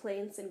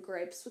complaints and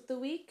gripes with the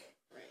week.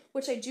 Right.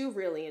 Which I do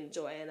really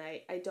enjoy and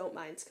I don't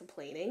mind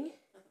complaining.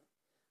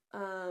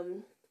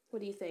 What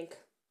do you think?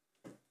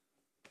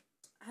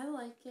 I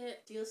like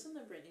it. Do you listen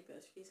to Brittany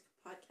Boschke's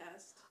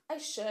podcast? I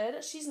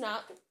should. She's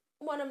not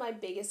my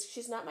biggest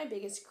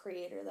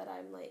creator that I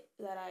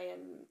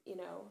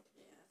am,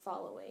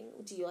 following.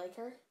 Do you like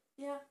her?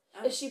 Yeah.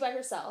 Is she by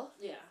herself?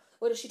 Yeah.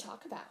 What does she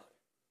talk about?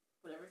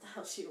 Whatever the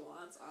hell she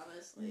wants,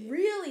 honestly.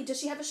 Really? Does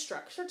she have a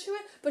structure to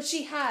it? But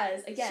she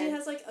has, again. She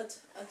has, like,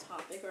 a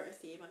topic or a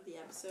theme of the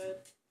episode.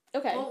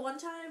 Okay. Well, one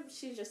time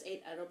she just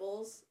ate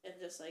edibles and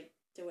just, like,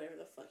 did whatever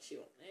the fuck she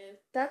wanted.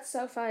 That's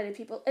so fun.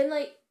 And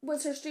like,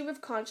 was her stream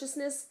of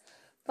consciousness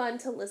fun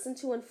to listen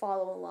to and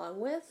follow along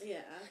with?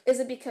 Yeah.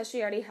 Is it because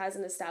she already has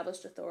an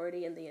established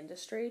authority in the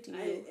industry?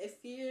 I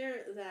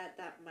fear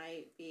that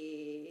might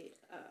be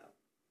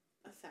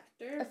a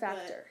factor. A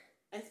factor.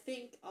 I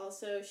think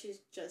also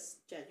she's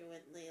just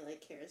genuinely,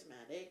 like,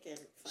 charismatic and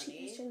funny. She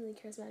is genuinely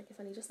charismatic and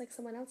funny, just like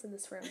someone else in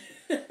this room.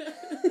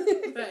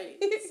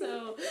 Right.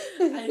 So,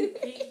 I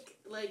think,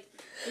 like,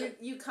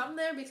 you come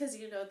there because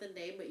you know the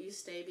name, but you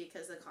stay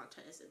because the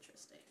content is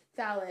interesting.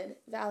 Valid.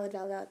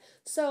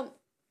 So,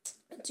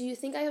 do you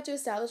think I have to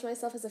establish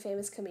myself as a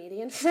famous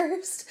comedian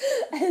first?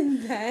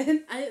 And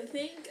then... I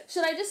think...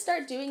 Should I just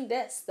start doing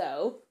this,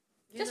 though?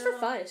 Just for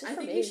fun. It's just for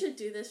me. I think you should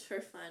do this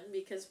for fun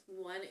because,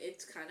 one,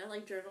 it's kind of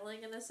like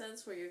journaling in a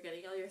sense where you're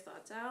getting all your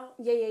thoughts out.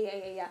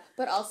 Yeah.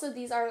 But also,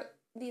 these are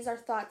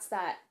thoughts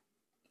that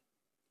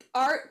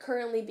aren't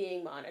currently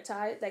being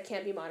monetized, that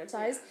can't be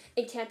monetized,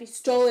 and can't be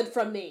stolen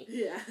from me.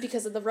 Yeah.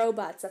 Because of the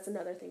robots. That's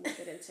another thing we'll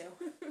get into.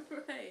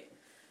 Right.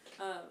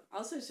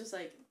 Also, it's just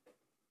like,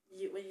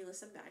 when you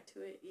listen back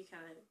to it, you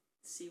kind of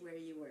see where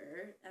you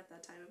were at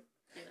that time.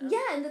 You know?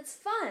 Yeah, and it's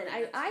fun.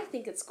 I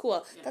think it's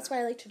cool. Yeah. That's why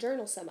I like to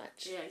journal so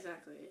much. Yeah,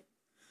 exactly.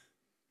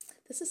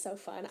 This is so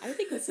fun. I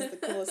think this is the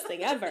coolest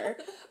thing ever.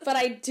 But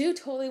I do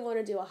totally want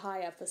to do a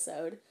high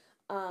episode.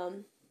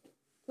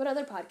 What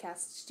other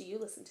podcasts do you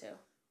listen to?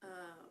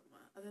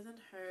 Other than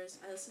hers,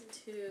 I listen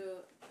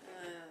to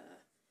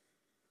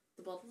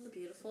The Bold and the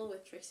Beautiful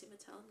with Trixie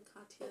Mattel and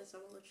Katya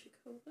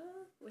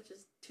Zamolodchikova, which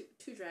is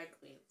two drag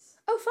queens.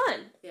 Oh,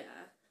 fun. Yeah.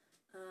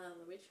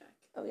 Let me check.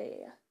 Oh,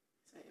 yeah.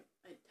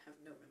 I have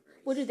no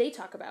memories. What do they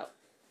talk about?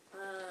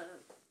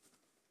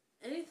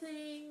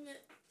 Anything.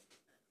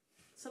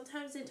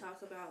 Sometimes they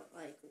talk about,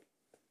 like,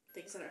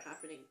 things that are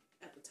happening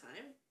at the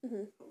time.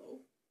 Mm-hmm. Hello?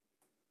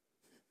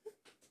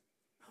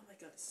 Oh my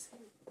god,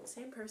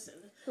 same person.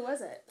 Who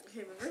was it?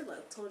 Okay, remember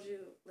I told you,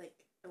 like,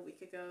 a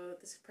week ago,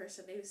 this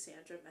person named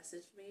Sandra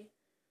messaged me?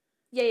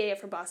 Yeah,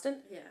 from Boston?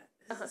 Yeah,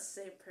 it's the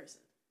same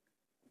person.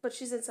 But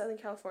she's in Southern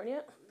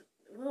California?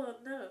 Well,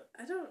 no,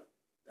 I don't.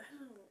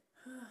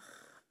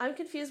 I'm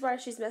confused why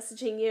she's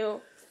messaging you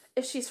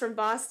if she's from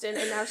Boston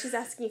and now she's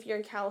asking if you're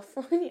in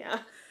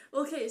California.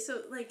 Okay,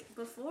 so, like,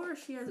 before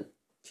she was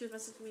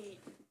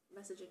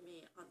messaging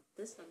me on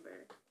this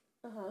number.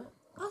 Uh-huh.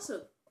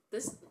 Also,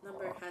 this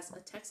number has a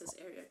Texas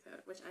area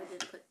code, which I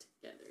didn't put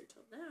together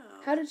till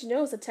now. How did you know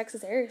it was a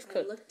Texas area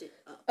code? I looked it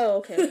up. Oh,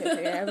 okay.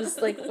 I was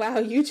like, wow,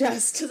 you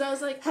just... Because I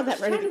was like, I was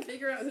trying to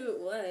figure out who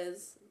it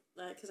was.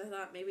 Because I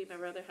thought maybe my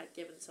brother had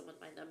given someone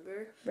my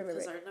number.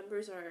 Because our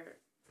numbers are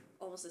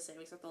almost the same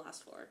except the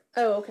last four.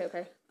 Oh,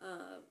 okay.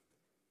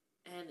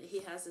 And he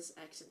has this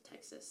ex in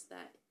Texas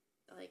that,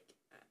 like,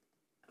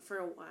 for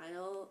a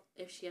while,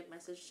 if she had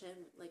messaged him,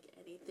 like,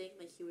 anything,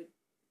 like, he would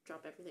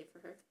drop everything for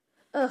her.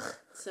 Ugh.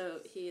 So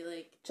he,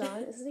 like...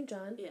 John? Is his name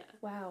John? Yeah.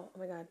 Wow. Oh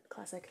my god.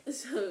 Classic.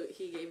 So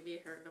he gave me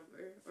her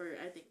number, or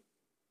I think,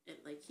 and,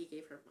 like, he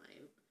gave her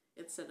mine,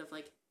 instead of,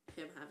 like,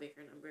 him having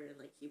her number, and,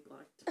 like, he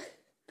blocked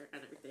her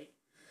and everything.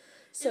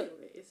 So,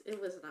 anyways, it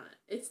was not.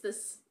 It's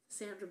this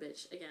Sandra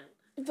bitch again.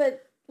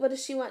 But what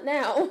does she want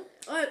now?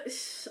 What?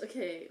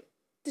 Okay.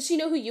 Does she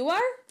know who you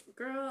are?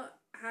 Girl,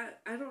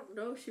 I don't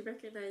know if she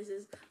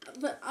recognizes.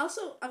 But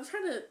also, I'm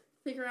trying to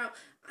figure out,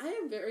 I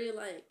am very,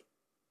 like...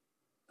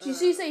 So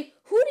you say,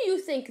 who do you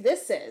think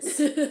this is?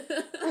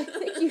 I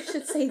think you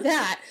should say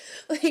that.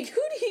 Like,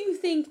 who do you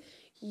think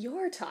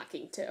you're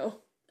talking to?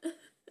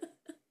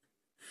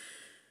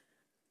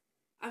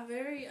 I'm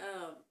very,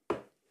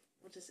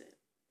 what is it?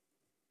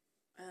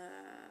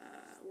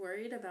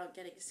 Worried about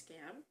getting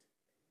scammed.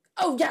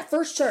 Oh, yeah,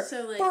 for sure.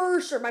 So, like,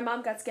 for sure. My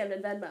mom got scammed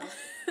in Venmo.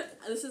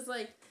 This is,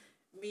 like,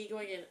 me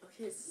going in,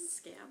 okay, is this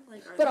a scam?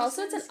 Like, but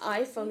also it's an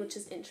iPhone, which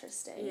is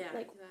interesting. Yeah,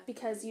 like, exactly.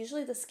 Because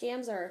usually the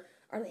scams are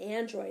the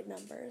Android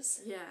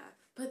numbers. Yeah.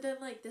 But then,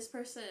 like, this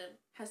person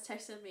has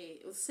texted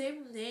me with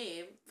same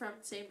name from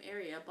same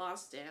area,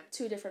 Boston.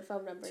 Two different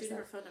phone numbers.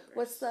 Phone numbers.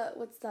 What's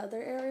the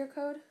other area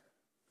code?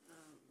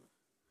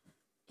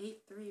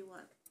 831.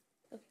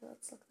 Okay,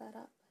 let's look that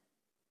up.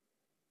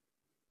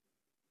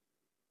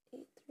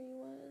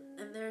 531.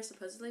 And they're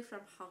supposedly from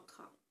Hong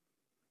Kong.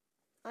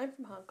 I'm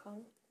from Hong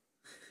Kong.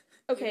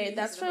 Okay, Maybe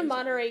that's he's from American.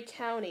 Monterey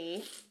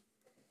County.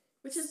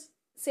 Which is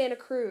Santa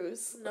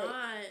Cruz.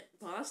 not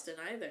Boston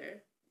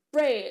either.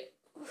 Right.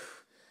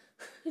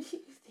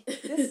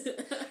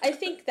 I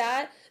think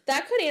that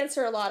could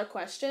answer a lot of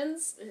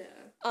questions.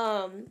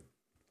 Yeah.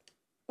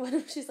 What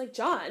if she's like,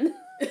 John?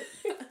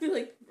 I'd be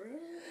like, bro.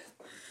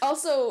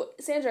 Also,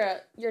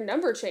 Sandra, your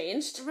number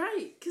changed.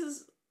 Right,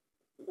 because,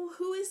 well,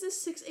 who is this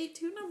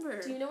 682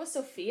 number? Do you know a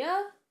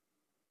Sophia?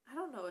 I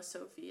don't know a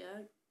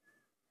Sophia.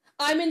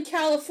 I'm in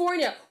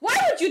California. Why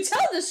would you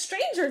tell this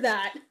stranger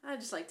that? I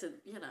just like to,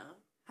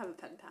 have a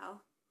pen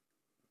pal.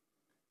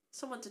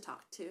 Someone to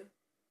talk to.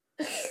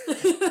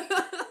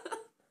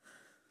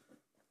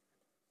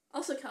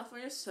 Also,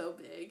 California's so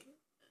big.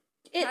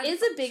 It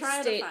is a big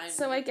state,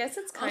 so I guess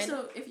it's kind of...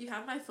 Also, if you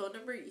have my phone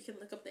number, you can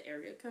look up the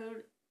area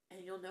code,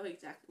 and you'll know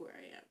exactly where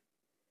I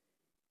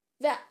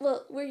am.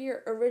 Where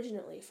you're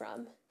originally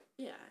from.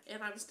 Yeah,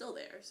 and I'm still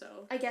there,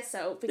 so... I guess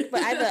so, but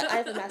I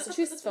have a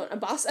Massachusetts phone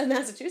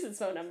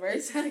number.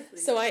 Exactly.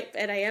 So I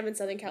am in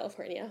Southern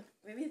California.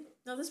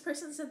 No, this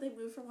person said they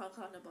moved from Hong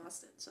Kong to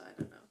Boston, so I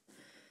don't know.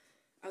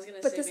 I was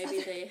gonna say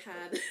maybe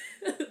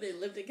they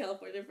lived in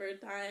California for a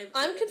time.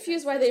 I'm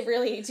confused why they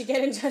really need to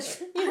get in touch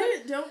with you.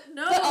 I don't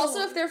know. But also,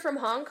 if they're from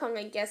Hong Kong,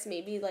 I guess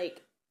maybe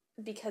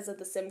because of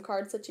the SIM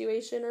card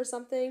situation or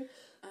something.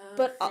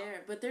 But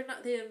fair. But they're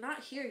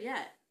not here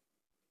yet.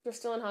 They're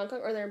still in Hong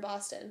Kong, or they're in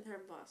Boston? They're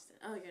in Boston.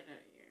 Oh, you're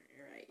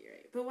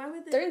right. But why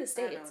would they? They're in the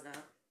States. I don't know.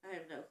 I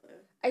have no clue.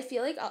 I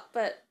feel like,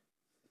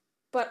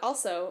 but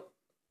also,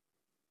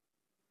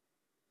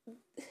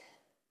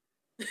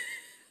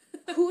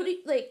 who do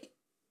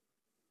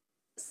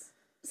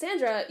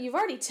Sandra, you've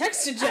already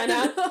texted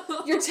Jenna.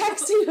 You're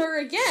texting her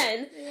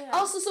again. Yeah.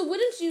 Also, so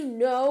wouldn't you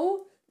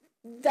know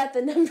that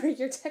the number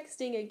you're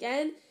texting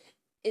again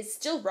is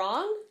still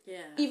wrong?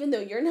 Yeah. Even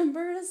though your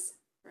number is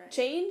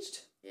changed?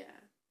 Yeah.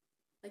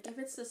 Like, if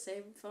it's the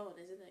same phone,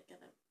 isn't it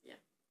gonna... Yeah.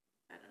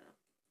 I don't know.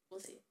 We'll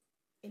see.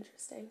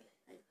 Interesting.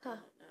 I don't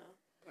know.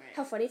 Right.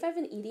 How funny if I have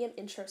an EDM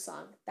intro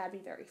song. That'd be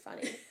very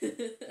funny.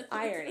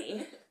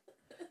 Irony.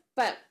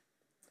 But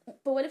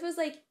what if it was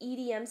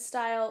EDM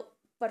style,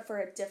 but for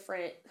a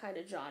different kind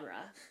of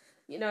genre?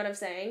 You know what I'm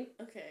saying?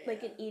 Okay.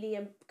 Like an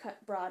EDM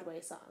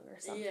Broadway song or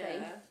something.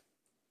 Yeah.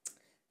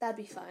 That'd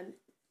be fun.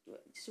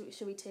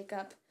 Should we take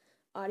up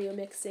audio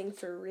mixing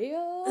for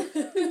real?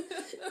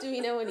 Do we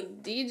know any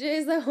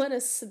DJs that want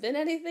to spin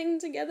anything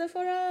together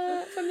for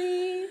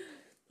me?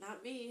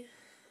 Not me.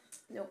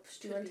 Nope.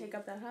 Do you want to take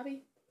up that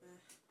hobby?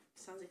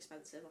 Sounds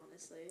expensive,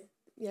 honestly.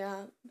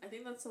 Yeah. I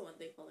think that's the one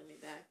thing holding me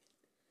back.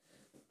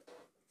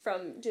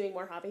 From doing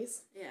more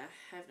hobbies? Yeah,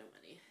 I have no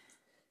money.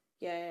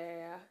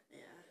 Yeah.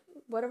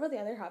 What about the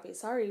other hobbies?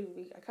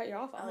 Sorry, I cut you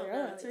off.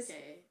 It's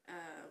okay.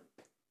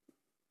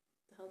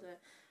 The hell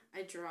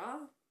I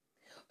draw?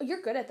 Oh,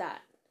 you're good at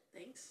that.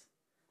 Thanks.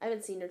 I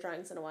haven't seen your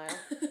drawings in a while.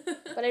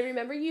 But I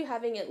remember you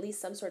having at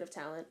least some sort of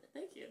talent.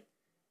 Thank you.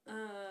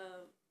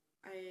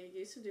 I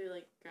used to do,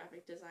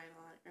 graphic design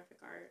a lot, graphic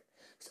art.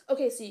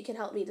 Okay, so you can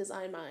help me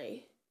design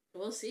my...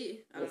 We'll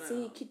see. I don't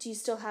know. Do you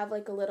still have, a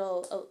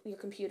little... your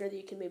computer that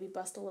you can maybe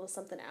bust a little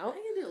something out? I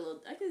can do a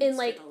little... I can in,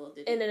 spin a little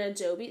ditty. In an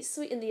Adobe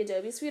suite? In the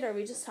Adobe suite, or are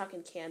we just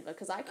talking Canva?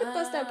 Because I could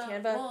bust out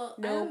Canva,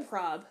 no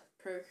prob.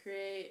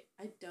 Procreate.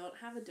 I don't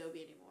have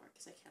Adobe anymore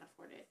because I can't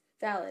afford it.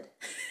 Valid.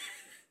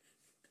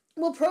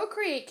 Well,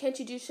 Procreate, can't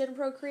you do shit in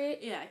Procreate?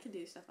 Yeah, I can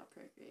do stuff on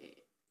Procreate.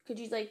 Could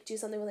you, do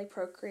something with,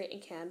 Procreate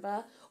and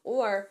Canva?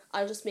 Or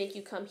I'll just make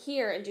you come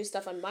here and do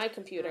stuff on my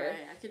computer.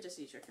 Right, I could just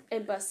use your computer.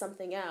 And bust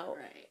something out.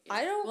 Right. Yeah.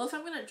 I don't... Well, if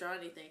I'm going to draw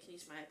anything, I can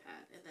use my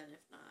iPad. And then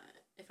if not,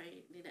 if I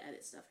need to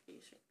edit stuff, I can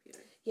use your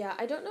computer. Yeah,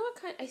 I don't know what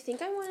kind... I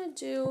think I want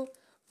to do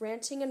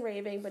ranting and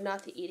raving, but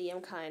not the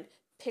EDM kind.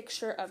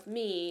 Picture of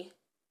me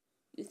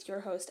with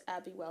your host,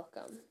 Abby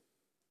Welcome.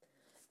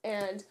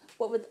 And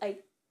what would...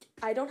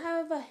 I don't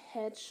have a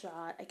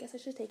headshot. I guess I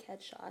should take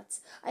headshots.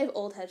 I have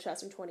old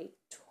headshots from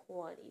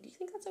 2020. Do you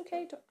think that's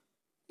okay?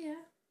 Yeah.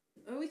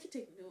 Or we could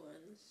take new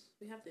ones.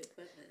 We have the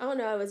equipment. I don't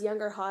know. I was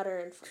younger, hotter,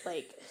 and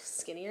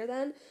skinnier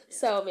then. Yeah.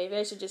 So maybe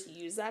I should just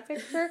use that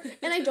picture.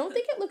 And I don't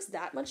think it looks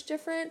that much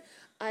different.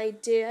 I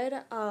did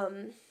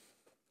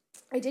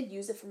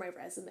use it for my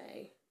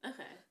resume.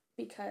 Okay.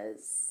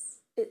 Because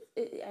it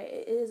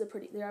is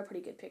there are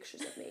pretty good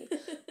pictures of me.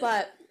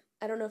 But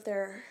I don't know if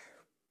they're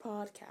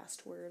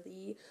podcast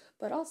worthy,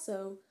 but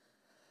also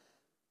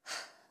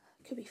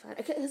could be fun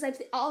because I'm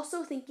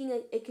also thinking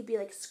it could be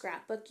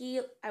scrapbooky.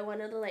 I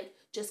wanted to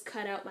just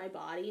cut out my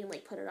body and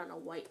put it on a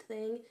white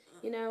thing,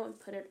 and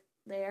put it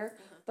there,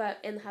 but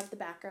and have the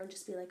background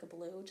just be a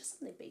blue, just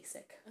something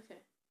basic. Okay.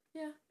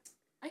 Yeah.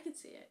 I could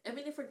see it. I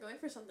mean, if we're going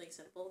for something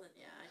simple, then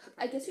yeah,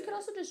 I guess you could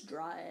also just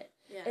draw it.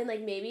 Yeah. And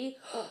maybe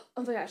oh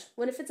my gosh,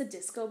 what if it's a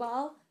disco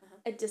ball?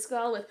 A disco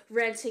ball with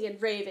ranting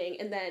and raving,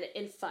 and then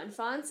in fun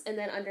fonts, and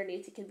then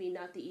underneath it can be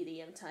not the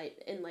EDM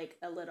type in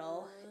a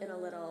little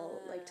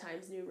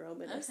Times New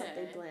Roman or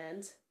something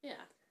bland.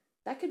 Yeah.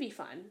 That could be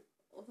fun.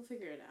 We'll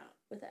figure it out.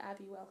 With the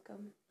Abby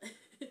Welcome.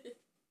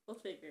 We'll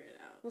figure it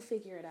out. We'll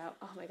figure it out.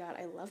 Oh my god,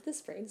 I love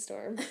this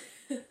brainstorm.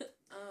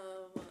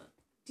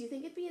 Do you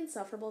think it'd be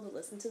insufferable to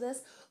listen to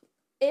this?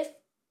 If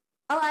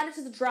I'll add it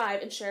to the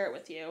drive and share it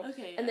with you.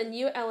 Okay. Yeah. And then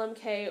you,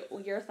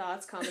 LMK, your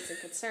thoughts, comments, and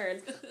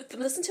concerns.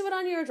 Listen to it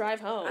on your drive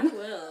home. I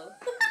will.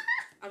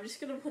 I'm just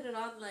gonna put it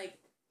on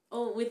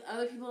with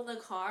other people in the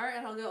car,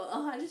 and I'll go,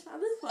 I just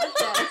found this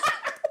podcast.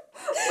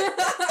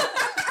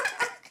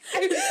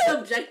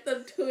 Subject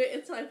them to it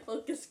into my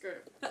focus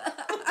group.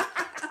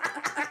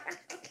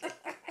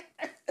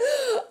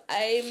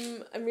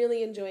 I'm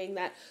really enjoying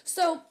that.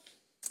 So,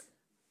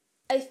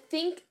 I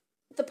think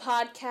the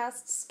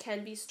podcasts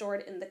can be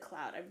stored in the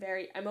cloud.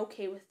 I'm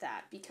okay with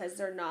that because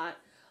they're not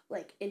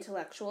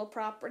intellectual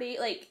property.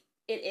 It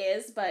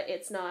is, but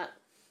it's not.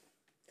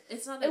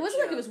 It's not. It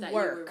wasn't like it was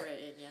work.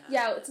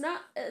 Yeah, it's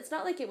not. It's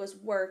not like it was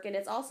work, and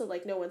it's also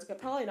no one's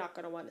probably not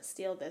going to want to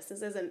steal this.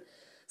 This isn't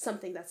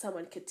something that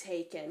someone could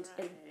take and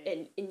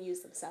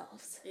use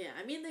themselves. Yeah,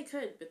 I mean they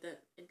could, but then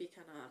it'd be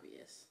kind of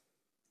obvious.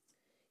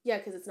 Yeah,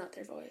 because it's not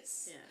their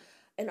voice. Yeah.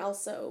 And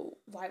also,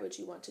 why would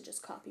you want to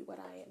just copy what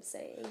I am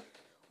saying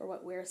or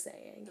what we're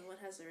saying? No one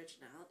has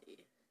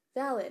originality.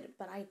 Valid,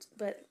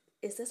 but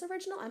is this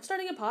original? I'm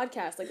starting a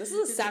podcast. This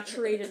is a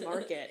saturated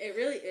market. It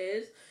really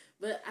is,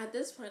 but at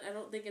this point, I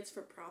don't think it's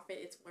for profit.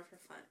 It's more for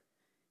fun.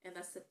 And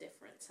that's the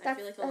difference. I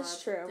feel like a lot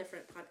of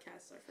different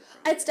podcasts are for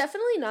profit. It's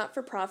definitely not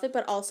for profit,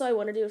 but also I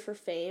want to do it for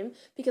fame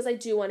because I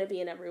do want to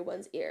be in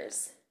everyone's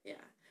ears.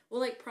 Yeah.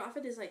 Well,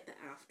 profit is the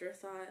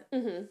afterthought.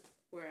 Mm-hmm.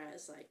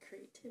 Whereas,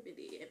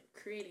 creativity and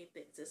creating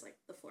things is,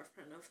 the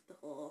forefront of the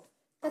whole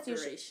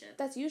operation.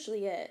 That's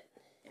usually it.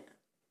 Yeah.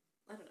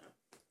 I don't know.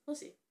 We'll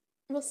see.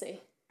 We'll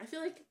see. I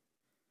feel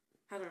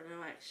I don't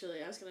know,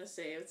 actually. I was going to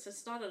say, it's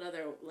just not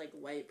another,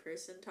 white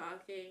person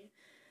talking,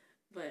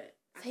 but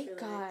Thank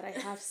God I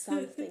have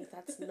something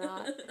that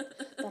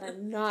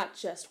I'm not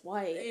just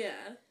white.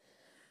 Yeah.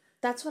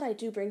 That's what I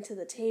do bring to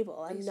the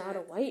table. I'm not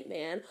a white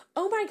man.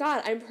 Oh my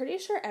God, I'm pretty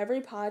sure every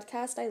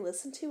podcast I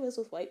listen to is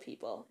with white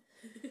people.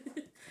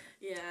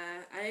 Yeah,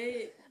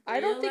 I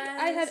don't think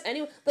I have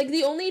any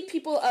the only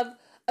people of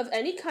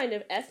any kind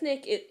of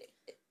ethnic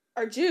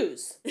are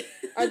Jews.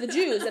 Are the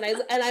Jews and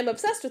I'm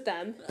obsessed with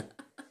them.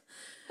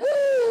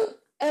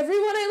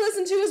 Everyone I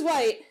listen to is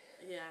white.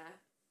 Yeah.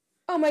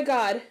 Oh my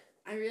God.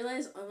 I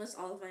realize almost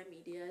all of my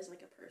media is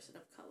a person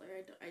of color.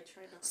 I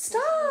try not to.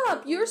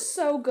 Stop! You're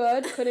so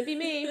good. Couldn't be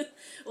me.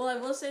 Well, I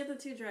will say the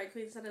two drag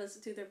queens that I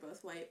listen to, they're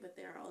both white, but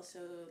they are also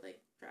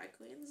drag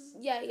queens.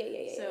 Yeah.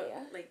 So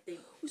they.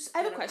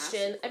 I have a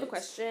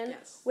question.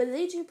 Yes. When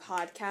they do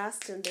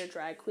podcasts and they're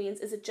drag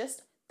queens, is it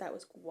just that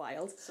was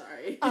wild?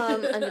 Sorry.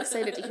 I'm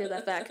excited to hear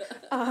that back.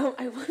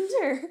 I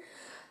wonder.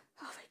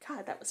 Oh my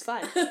God, that was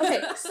fun.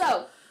 Okay,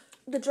 so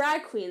the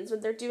drag queens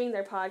when they're doing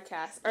their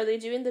podcasts, are they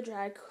doing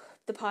the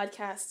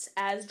podcasts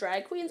as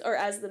drag queens or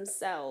as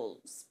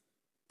themselves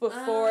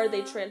before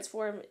they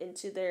transform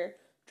into their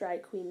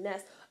drag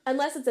queen-ness?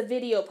 Unless it's a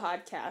video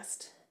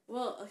podcast.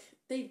 Well,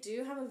 they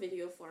do have a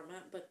video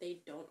format, but they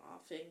don't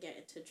often get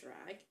into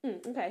drag.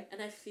 Okay.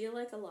 And I feel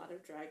a lot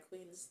of drag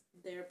queens,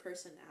 their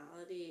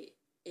personality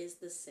is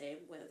the same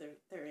whether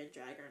they're in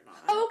drag or not.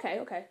 Oh,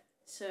 okay.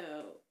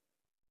 So,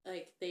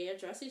 they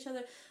address each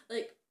other,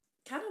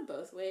 kind of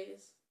both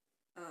ways.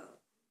 I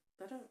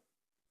don't know.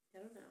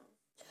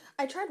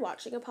 I tried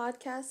watching a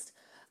podcast.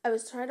 I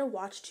was trying to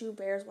watch Two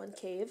Bears, One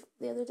Cave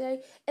the other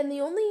day, and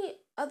the only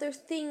other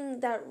thing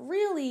that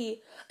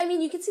really... I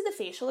mean, you can see the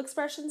facial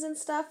expressions and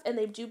stuff, and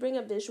they do bring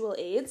up visual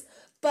aids,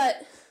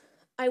 but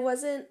I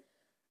wasn't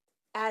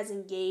as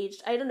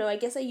engaged. I don't know, I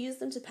guess I used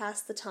them to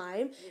pass the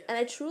time, and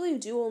I truly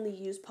do only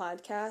use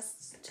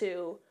podcasts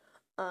to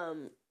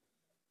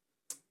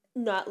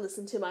not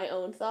listen to my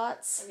own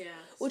thoughts. Yeah.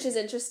 Which is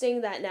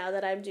interesting that now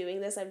that I'm doing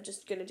this, I'm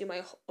just going to do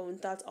my own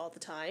thoughts all the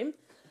time.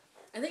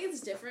 I think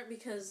it's different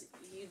because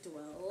you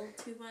dwell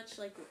too much,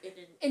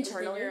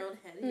 internally in your own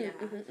head.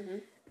 Yeah. Mm-hmm.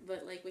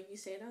 But, when you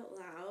say it out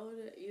loud,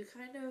 you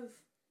kind of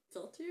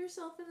filter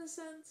yourself in a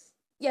sense.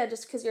 Yeah,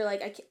 just because you're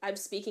I'm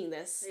speaking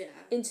this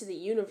into the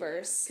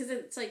universe. Because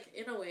it's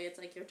in a way, it's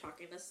you're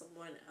talking to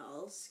someone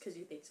else because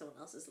you think someone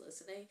else is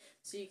listening.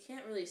 So you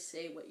can't really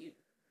say what you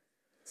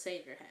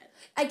say in your head.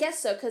 I guess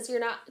so, because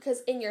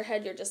in your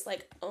head you're just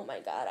oh my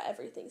God,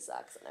 everything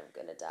sucks and I'm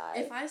gonna die.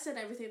 If I said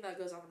everything that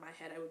goes on in my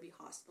head, I would be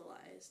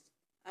hospitalized.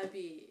 I'd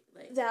be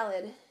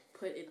valid.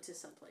 Put into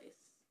some place.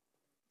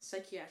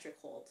 Psychiatric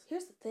hold.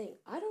 Here's the thing.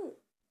 I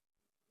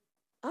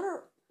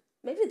don't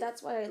maybe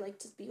that's why I like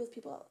to be with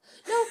people.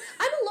 No,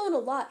 I'm alone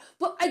a lot.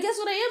 But I guess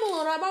when I am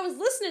alone, I'm always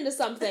listening to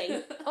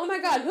something. Oh my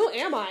God, who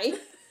am I?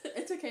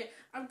 It's okay.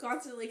 I'm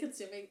constantly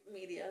consuming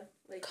media.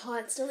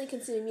 Constantly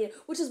consuming media.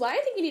 Which is why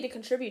I think you need to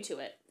contribute to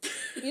it.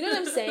 You know what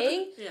I'm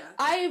saying? Yeah.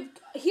 I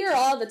hear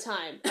all the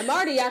time. I'm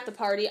already at the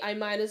party. I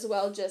might as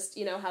well just,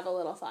 have a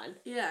little fun.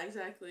 Yeah,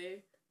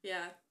 exactly.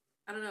 Yeah.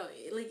 I don't know.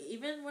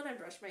 Even when I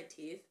brush my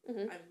teeth,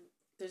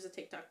 there's a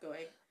TikTok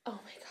going. Oh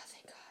my God,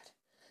 thank God.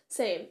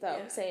 Same, though.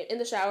 Yeah. Same. In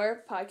the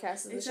shower,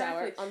 podcast in the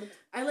shower.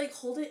 I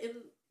hold it in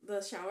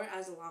the shower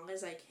as long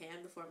as I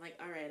can before I'm like,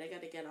 all right, I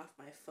gotta get off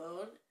my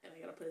phone and I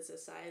gotta put it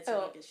aside so I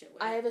don't get shit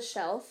wet. I have a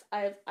shelf.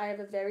 I have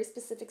a very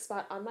specific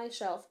spot on my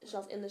shelf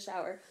in the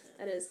shower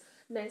that is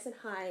nice and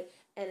high,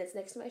 and it's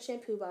next to my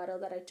shampoo bottle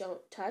that I don't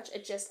touch.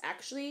 It just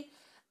actually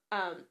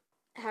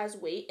has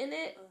weight in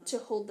it to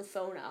hold the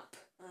phone up.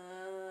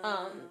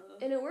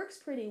 And it works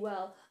pretty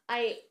well.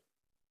 I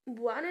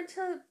wanted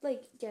to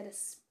like get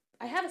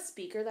I have a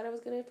speaker that I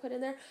was going to put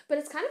in there, but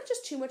it's kind of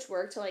just too much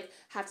work to like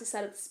have to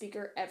set up the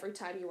speaker every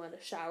time you want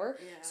to shower.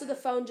 Yeah. So the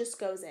phone just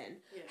goes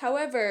in. Yeah.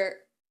 However,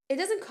 it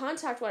doesn't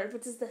contact water,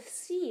 but does the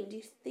steam? Do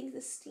you think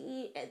the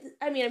steam?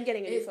 I mean, I'm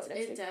getting a new phone next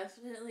week. It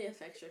definitely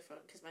affects your phone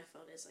because my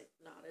phone is like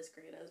not as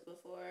great as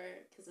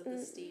before because of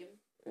the steam.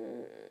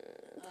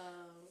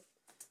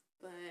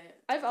 But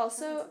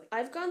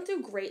I've gone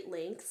through great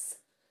lengths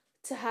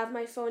to have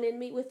my phone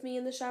with me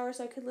in the shower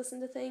so I could listen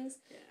to things.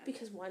 Yeah.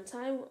 Because one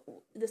time,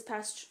 this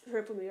past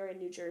trip when we were in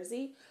New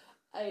Jersey,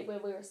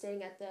 when we were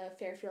staying at the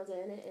Fairfield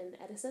Inn in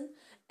Edison,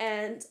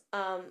 and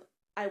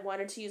I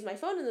wanted to use my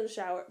phone in the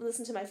shower,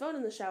 listen to my phone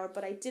in the shower,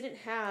 but I didn't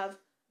have, it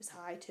was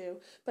high too,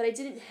 but I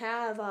didn't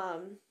have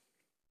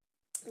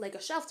like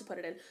a shelf to put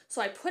it in.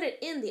 So I put it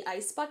in the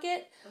ice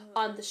bucket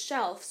on the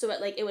shelf so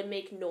it would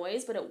make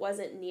noise, but it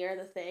wasn't near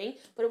the thing,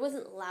 but it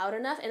wasn't loud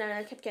enough, and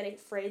I kept getting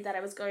afraid that I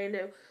was going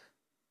to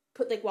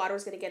water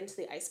was going to get into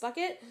the ice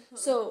bucket.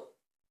 So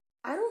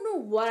I don't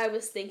know what I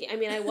was thinking. I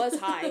mean, I was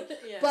high,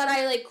 yeah. But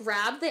I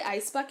grabbed the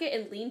ice bucket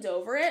and leaned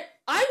over it.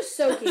 I'm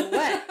soaking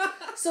wet.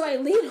 So I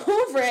lean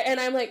over it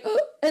and I'm like, oh,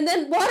 and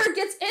then water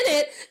gets in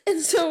it.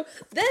 And so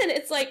then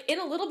it's in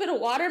a little bit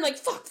of water. I'm like,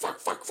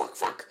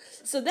 fuck.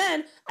 So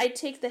then I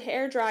take the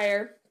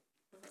hairdryer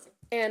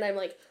and I'm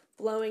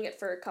blowing it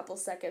for a couple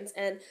seconds.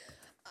 And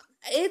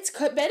it's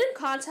been in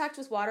contact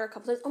with water a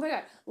couple times. Oh my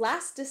God.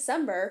 Last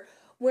December,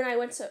 when I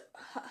went to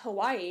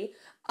Hawaii,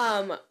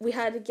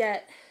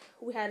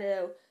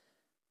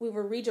 we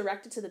were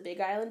redirected to the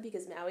Big Island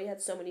because Maui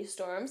had so many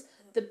storms.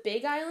 The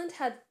Big Island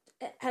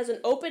has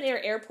an open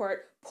air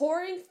airport,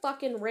 pouring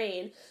fucking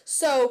rain.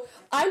 So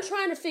I'm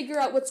trying to figure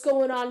out what's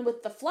going on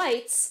with the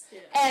flights,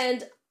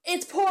 and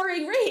it's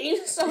pouring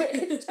rain, so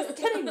it's just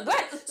getting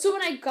wet. So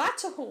when I got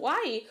to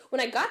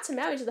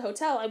Maui to the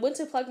hotel, I went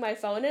to plug my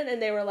phone in,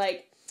 and they were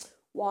like,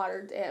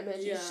 water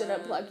damage, you should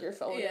unplug your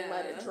phone and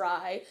let it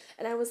dry.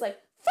 And I was like,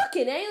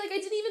 fucking A, I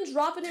didn't even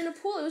drop it in a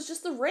pool, it was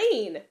just the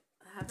rain. It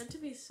happened to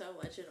me so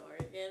much in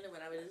Oregon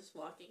when I was just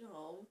walking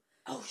home.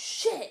 Oh,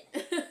 shit!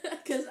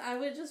 Because I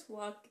would just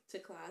walk to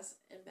class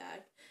and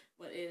back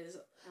when it is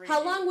raining.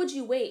 How long would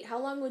you wait?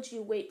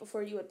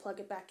 Before you would plug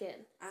it back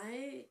in?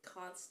 I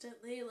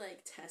constantly,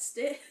 test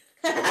it.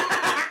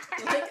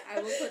 I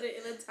will put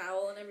it in a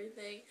towel and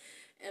everything,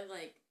 and,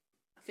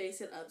 face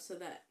it up so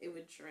that it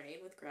would drain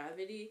with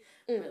gravity.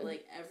 Mm-hmm.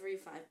 But, every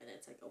 5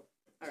 minutes, I go,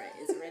 all right,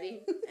 is it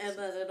ready? And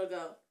then it'll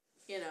go,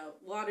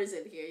 water's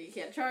in here, you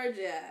can't charge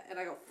it. And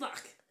I go,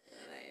 fuck.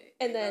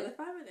 And then another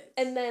 5 minutes.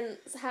 And then,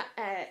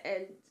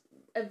 and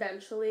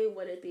eventually,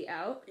 would it be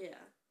out? Yeah.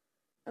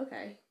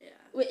 Okay.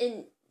 Yeah.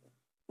 And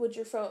would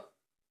your phone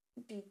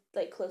be,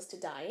 close to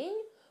dying?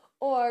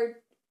 Or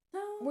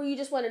were you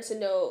just wanted to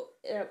know,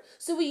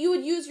 so you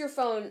would use your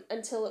phone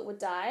until it would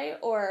die,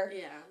 or?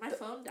 Yeah, my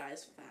phone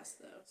dies fast,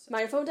 though. So.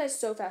 My phone dies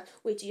so fast.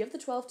 Wait, do you have the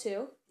 12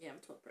 too? Yeah, I'm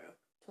 12 Pro.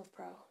 12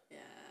 Pro. Yeah.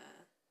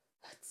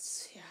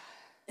 That's,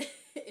 yeah.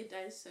 It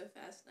dies so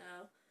fast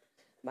now.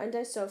 Mine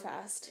dies so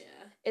fast.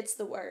 Yeah. It's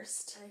the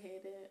worst. I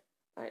hate it.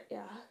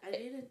 Yeah. I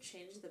need to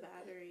change the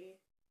battery.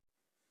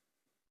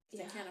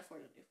 Yeah. I can't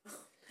afford a new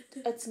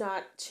phone. It's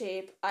not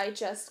cheap. I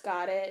just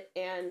got it,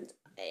 and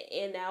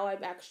now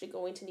I'm actually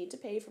going to need to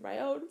pay for my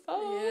own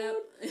phone.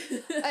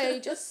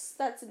 Yep.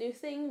 That's a new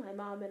thing my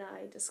mom and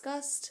I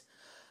discussed.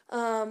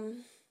 Yeah.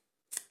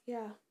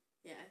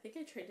 Yeah, I think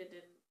I traded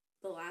in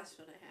the last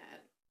one I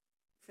had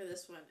for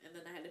this one, and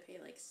then I had to pay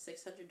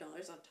 $600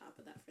 on top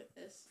of that for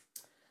this.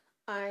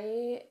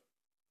 I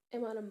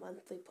am on a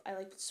monthly. I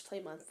to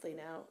play monthly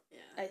now.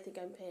 Yeah. I think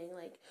I'm paying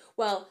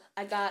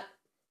I got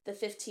the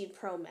 15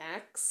 Pro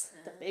Max,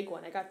 the big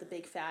one. I got the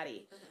big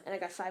fatty, and I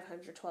got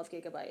 512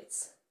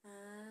 gigabytes.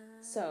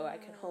 So I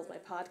can hold my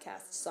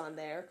podcasts on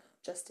there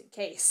just in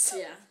case.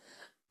 Yeah.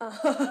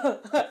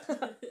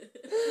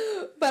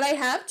 But I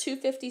have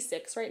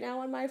 256 right now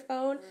on my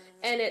phone,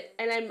 and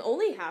I'm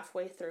only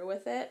halfway through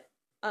with it.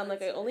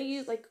 I only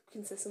use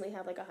consistently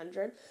have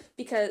 100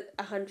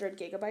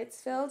 gigabytes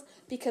filled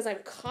because I'm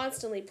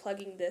constantly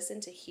plugging this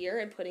into here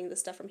and putting the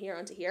stuff from here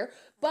onto here.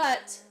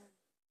 But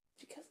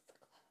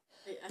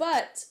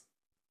but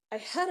I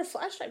had a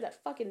flash drive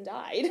that fucking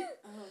died.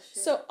 Oh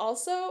shit. So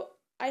also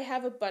I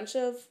have a bunch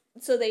of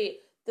I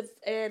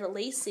had a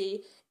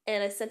Lacey,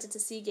 and I sent it to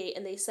Seagate,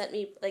 and they sent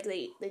me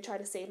they try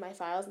to save my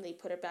files and they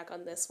put it back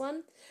on this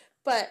one.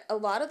 But a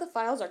lot of the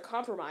files are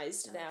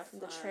compromised now from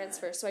the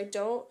transfer, so I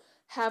don't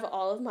have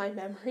all of my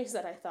memories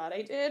that I thought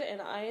I did,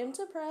 and I am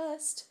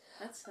depressed.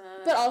 That's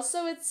But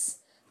also it's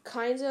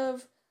kind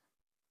of,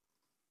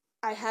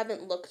 I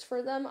haven't looked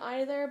for them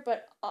either,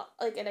 but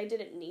and I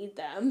didn't need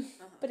them.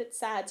 But it's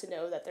sad to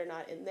know that they're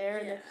not in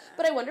there. Yeah.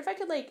 But I wonder if I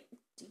could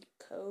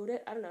code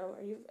it. I don't know.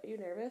 Are you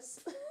nervous?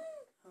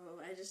 Oh,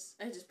 I just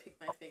pick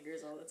my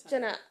fingers all the time.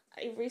 Jenna,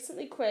 I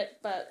recently quit,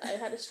 but I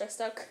had a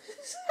stressful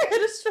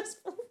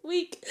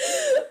week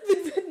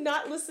with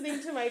not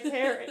listening to my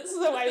parents,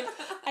 so I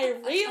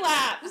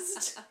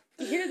relapsed.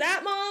 You hear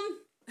that, Mom?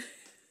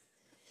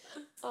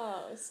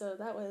 Oh, so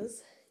that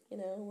was, a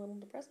little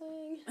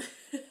depressing.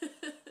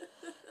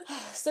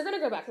 So they're gonna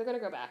go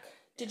back.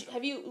 Did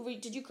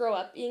you grow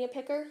up being a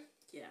picker?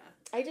 Yeah.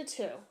 I did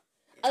too.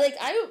 Yeah.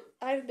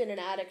 I've been an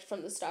addict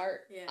from the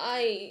start. Yeah.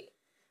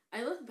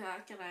 I look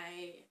back and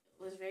I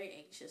was very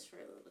anxious for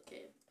a little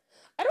kid.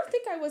 I don't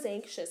think I was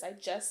anxious. I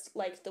just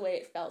liked the way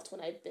it felt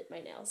when I bit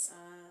my nails.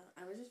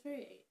 I was just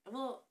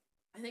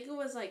I think it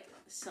was like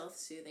a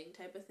self-soothing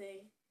type of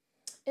thing.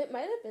 It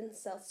might have been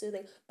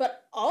self-soothing,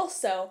 but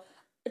also,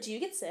 do you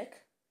get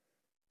sick?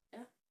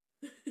 Yeah.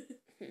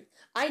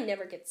 I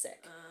never get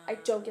sick. I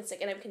don't get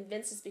sick, and I'm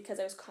convinced it's because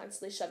I was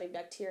constantly shoving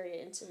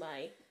bacteria into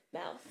my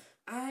mouth.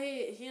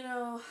 I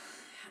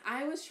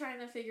was trying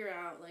to figure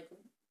out, like,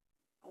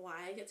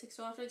 why I get sick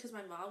so often, because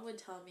my mom would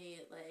tell me,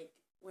 like,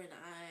 when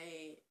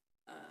I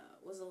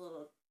was a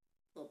little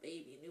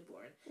baby,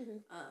 newborn, mm-hmm.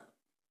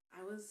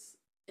 I was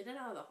in and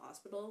out of the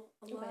hospital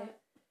a lot,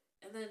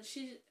 and then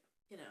she,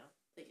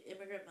 like,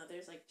 immigrant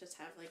mothers, like, just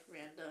have, like,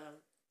 random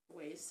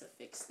ways to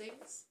fix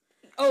things.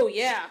 Oh,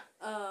 yeah.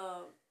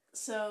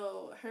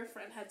 So her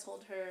friend had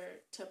told her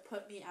to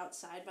put me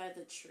outside by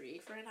the tree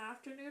for an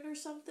afternoon or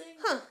something.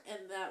 Huh.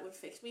 And that would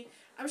fix me.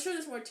 I'm sure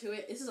there's more to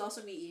it. This is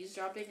also me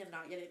eavesdropping and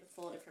not getting the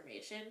full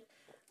information.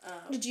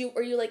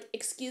 Were you like,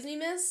 excuse me,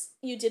 miss?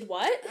 You did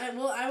what?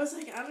 I was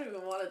like, I don't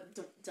even want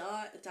to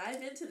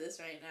dive into this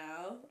right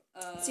now.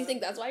 So you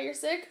think that's why you're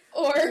sick?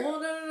 Or? Well,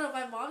 no.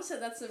 My mom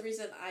said that's the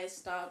reason I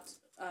stopped,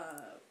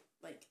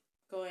 like,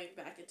 going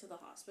back into the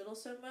hospital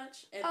so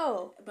much. And,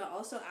 but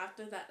also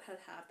after that had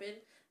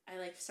happened, I,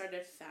 like,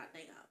 started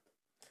fattening up.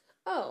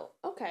 Oh,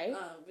 okay.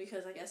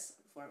 Because I guess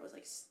before I was,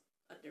 like,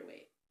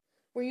 underweight.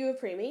 Were you a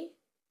preemie?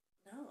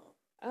 No.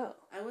 Oh.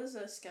 I was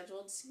a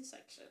scheduled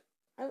C-section.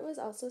 I was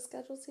also a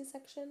scheduled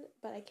C-section,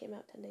 but I came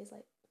out 10 days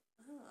late.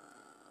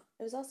 Ah.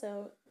 I was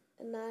also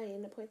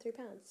 9.3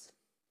 pounds.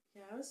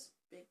 Yeah, I was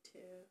big,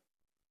 too.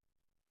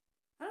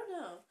 I don't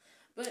know.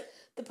 But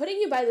the putting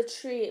you by the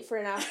tree for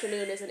an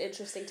afternoon is an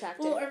interesting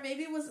tactic. Well, or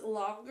maybe it was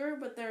longer,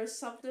 but there was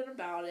something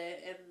about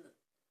it, and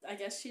I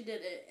guess she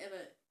did it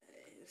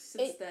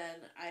since then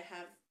I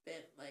have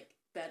been, like,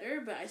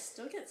 better, but I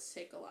still get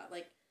sick a lot.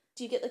 Like,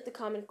 do you get, like, the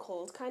common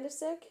cold kind of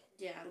sick?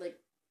 Yeah, like,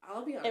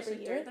 I'll be honest,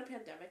 like, during the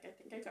pandemic, I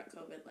think I got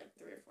COVID, like,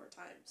 3 or 4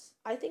 times.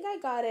 I think I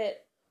got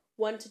it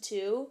 1 to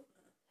 2,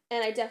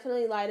 and I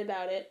definitely lied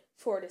about it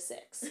 4 to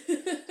 6.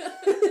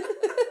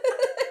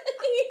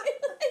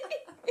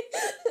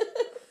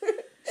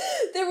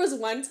 There was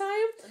one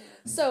time,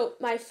 so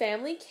my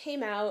family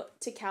came out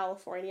to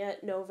California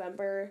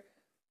November,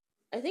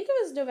 I think it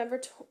was November,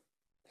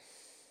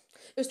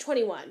 it was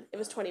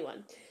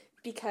 21,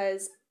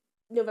 because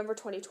November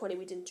 2020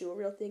 we didn't do a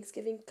real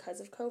Thanksgiving because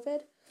of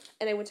COVID,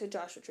 and I went to a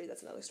Joshua Tree,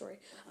 that's another story.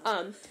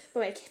 But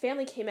my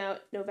family came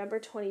out November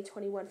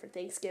 2021 for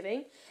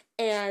Thanksgiving,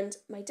 and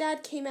my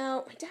dad came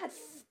out.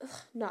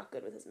 Not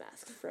good with his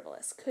mask,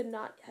 frivolous, could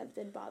not have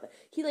been bothered.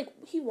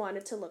 He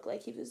wanted to look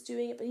like he was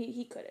doing it, but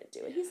he couldn't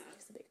do it. He's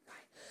a bigger guy.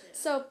 Yeah.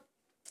 So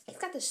he's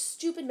got this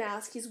stupid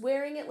mask, he's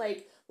wearing it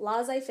like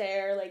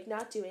laissez-faire, like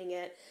not doing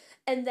it,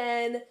 and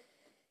then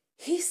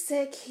he's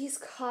sick, he's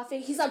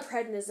coughing, he's on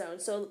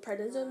prednisone, so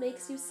prednisone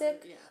makes you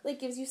sick, like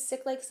gives you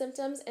sick-like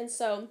symptoms, and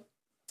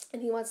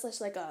he wants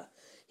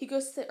he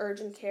goes to the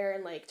urgent care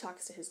and like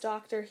talks to his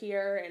doctor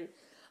here and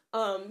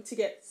to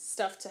get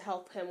stuff to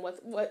help him with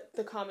what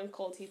the common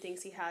cold he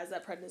thinks he has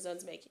that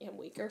prednisone's making him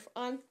weaker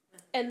on.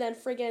 And then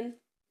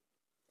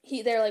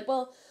they're like,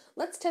 well,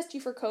 let's test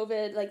you for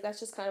COVID, like that's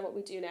just kind of what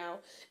we do now.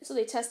 And so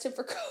they test him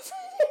for COVID,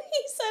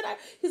 and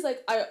he's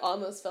like, I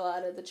almost fell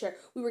out of the chair.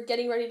 We were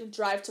getting ready to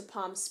drive to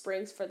Palm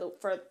Springs for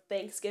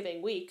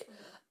Thanksgiving week,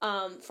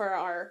 for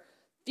our,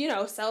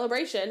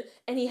 celebration,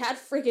 and he had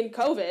friggin'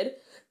 COVID,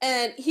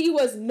 and he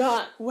was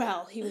not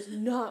well,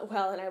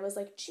 and I was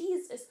like,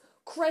 Jesus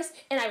Christ,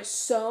 and I was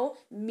so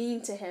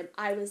mean to him.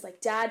 I was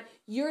like, Dad,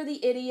 you're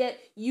the idiot,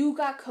 you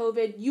got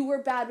COVID, you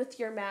were bad with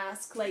your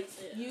mask,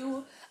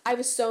 I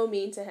was so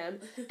mean to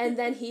him, and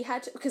then he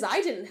had to, because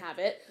I didn't have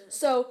it,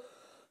 so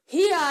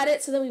he got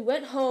it, so then we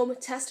went home,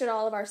 tested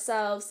all of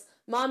ourselves,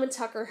 Mom and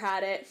Tucker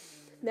had it,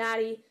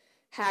 Maddie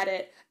had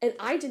it, and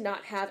I did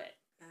not have it.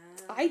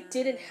 I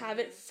didn't have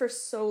it for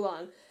so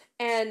long,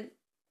 and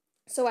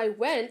so I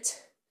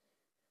went,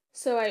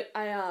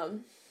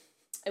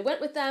 I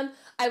went with them.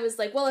 I was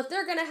like, well, if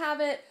they're going to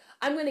have it,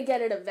 I'm going to get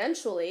it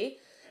eventually.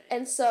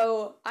 And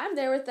so I'm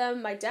there with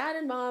them, my dad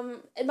and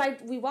Mom, and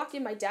we walk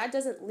in, my dad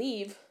doesn't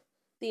leave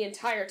the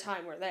entire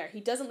time we're there. He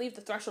doesn't leave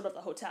the threshold of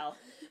the hotel.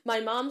 My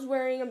mom's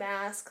wearing a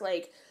mask,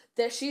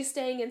 she's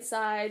staying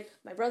inside.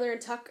 My brother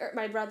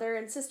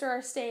and sister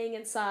are staying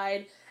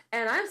inside,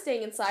 and I'm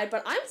staying inside,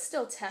 but I'm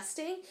still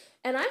testing,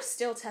 and I'm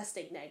still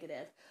testing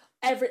negative.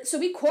 So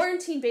we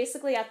quarantined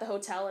basically at the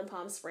hotel in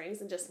Palm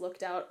Springs and just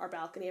looked out our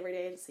balcony every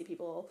day to see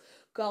people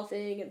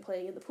golfing and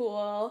playing in the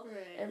pool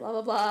and blah,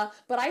 blah, blah.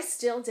 But I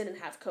still didn't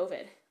have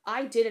COVID.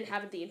 I didn't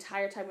have it the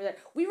entire time we were there.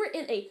 We were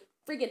in a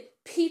friggin'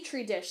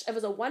 petri dish. It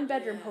was a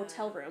 1-bedroom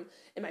hotel room.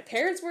 And my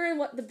parents were in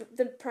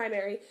the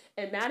primary.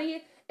 And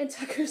Maddie and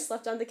Tucker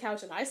slept on the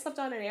couch. And I slept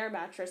on an air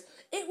mattress.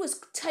 It was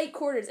tight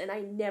quarters. And I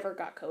never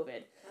got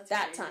COVID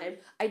that time.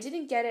 I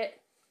didn't get it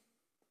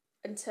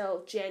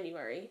until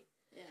January.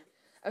 Yeah.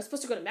 I was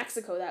supposed to go to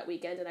Mexico that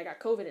weekend. And I got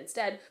COVID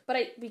instead.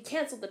 But we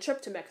canceled the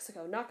trip to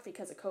Mexico. Not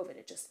because of COVID.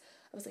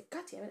 I was like,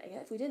 God damn it,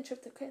 if we didn't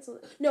cancel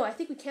it. No, I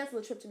think we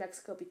canceled the trip to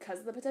Mexico because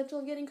of the potential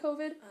of getting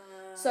COVID.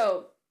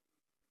 So,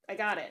 I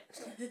got it.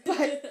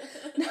 But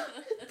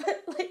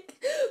like,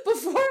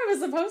 before I was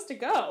supposed to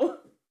go.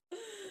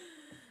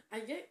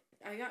 I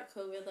got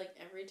COVID, like,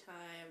 every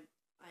time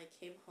I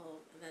came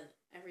home, and then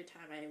every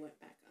time I went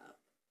back up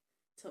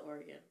to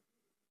Oregon.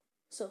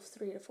 So,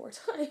 3 to 4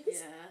 times?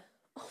 Yeah.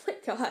 Oh my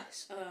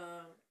gosh.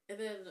 And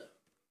then,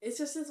 it's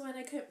just since when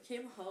I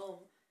came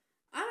home,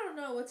 I don't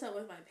know what's up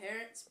with my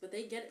parents, but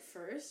they get it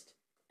first,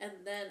 and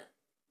then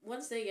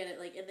once they get it,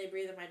 like, and they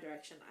breathe in my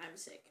direction, I'm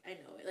sick. I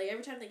know it. Like,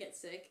 every time they get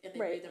sick and they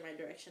breathe in my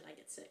direction, I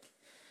get sick.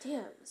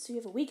 Damn, so you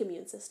have a weak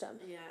immune system.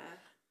 Yeah.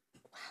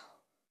 Wow.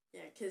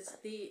 Yeah, because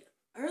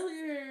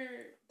earlier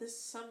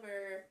this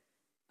summer,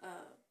 I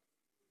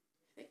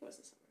think it was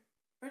this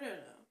summer. Or no.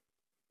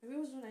 Maybe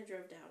it was when I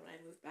drove down, when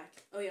I moved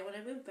back. Oh yeah, when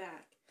I moved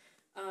back,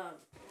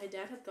 my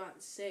dad had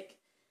gotten sick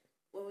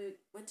when we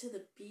went to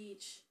the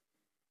beach.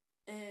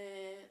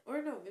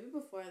 Or no, maybe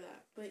before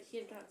that, but he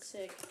had gotten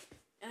sick,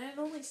 and I'd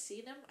only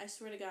seen him, I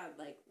swear to God,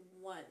 like,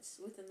 once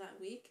within that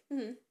week,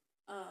 and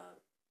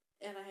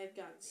I had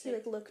gotten sick. He,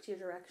 like, looked your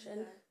direction.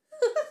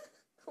 Yeah.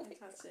 Oh I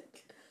got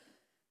sick.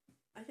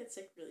 I get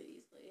sick really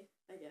easily,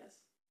 I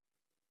guess.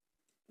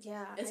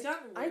 Yeah. It's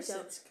gotten worse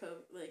since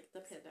COVID, like,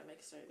 the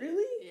pandemic started.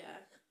 Really? Yeah.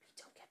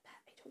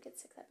 I don't get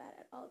sick that bad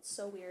at all. It's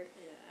so weird.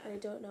 Yeah. And I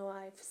don't know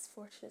why I was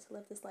fortunate to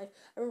live this life.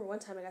 I remember one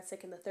time I got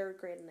sick in the 3rd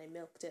grade and I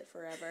milked it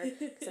forever.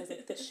 Because I was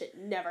like, this shit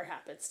never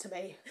happens to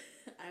me.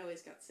 I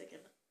always got sick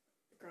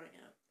growing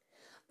up.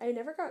 I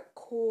never got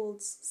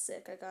colds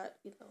sick. I got,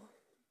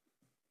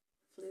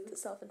 flu? The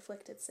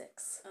self-inflicted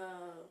sicks.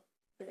 Oh.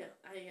 I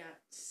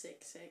got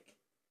sick.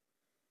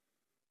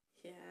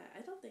 Yeah,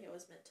 I don't think I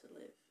was meant to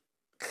live.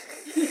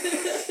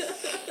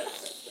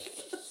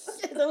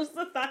 Those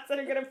are the thoughts that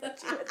are going to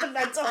put you at the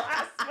mental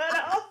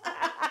hospital.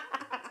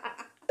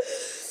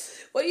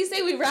 What do you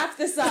say we wrap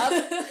this up?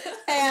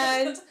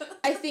 And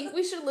I think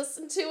we should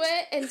listen to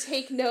it and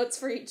take notes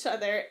for each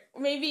other.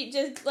 Maybe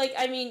just,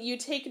 you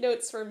take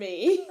notes for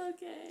me.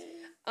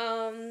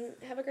 Okay.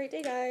 Have a great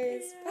day,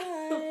 guys.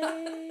 Yeah.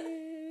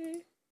 Bye.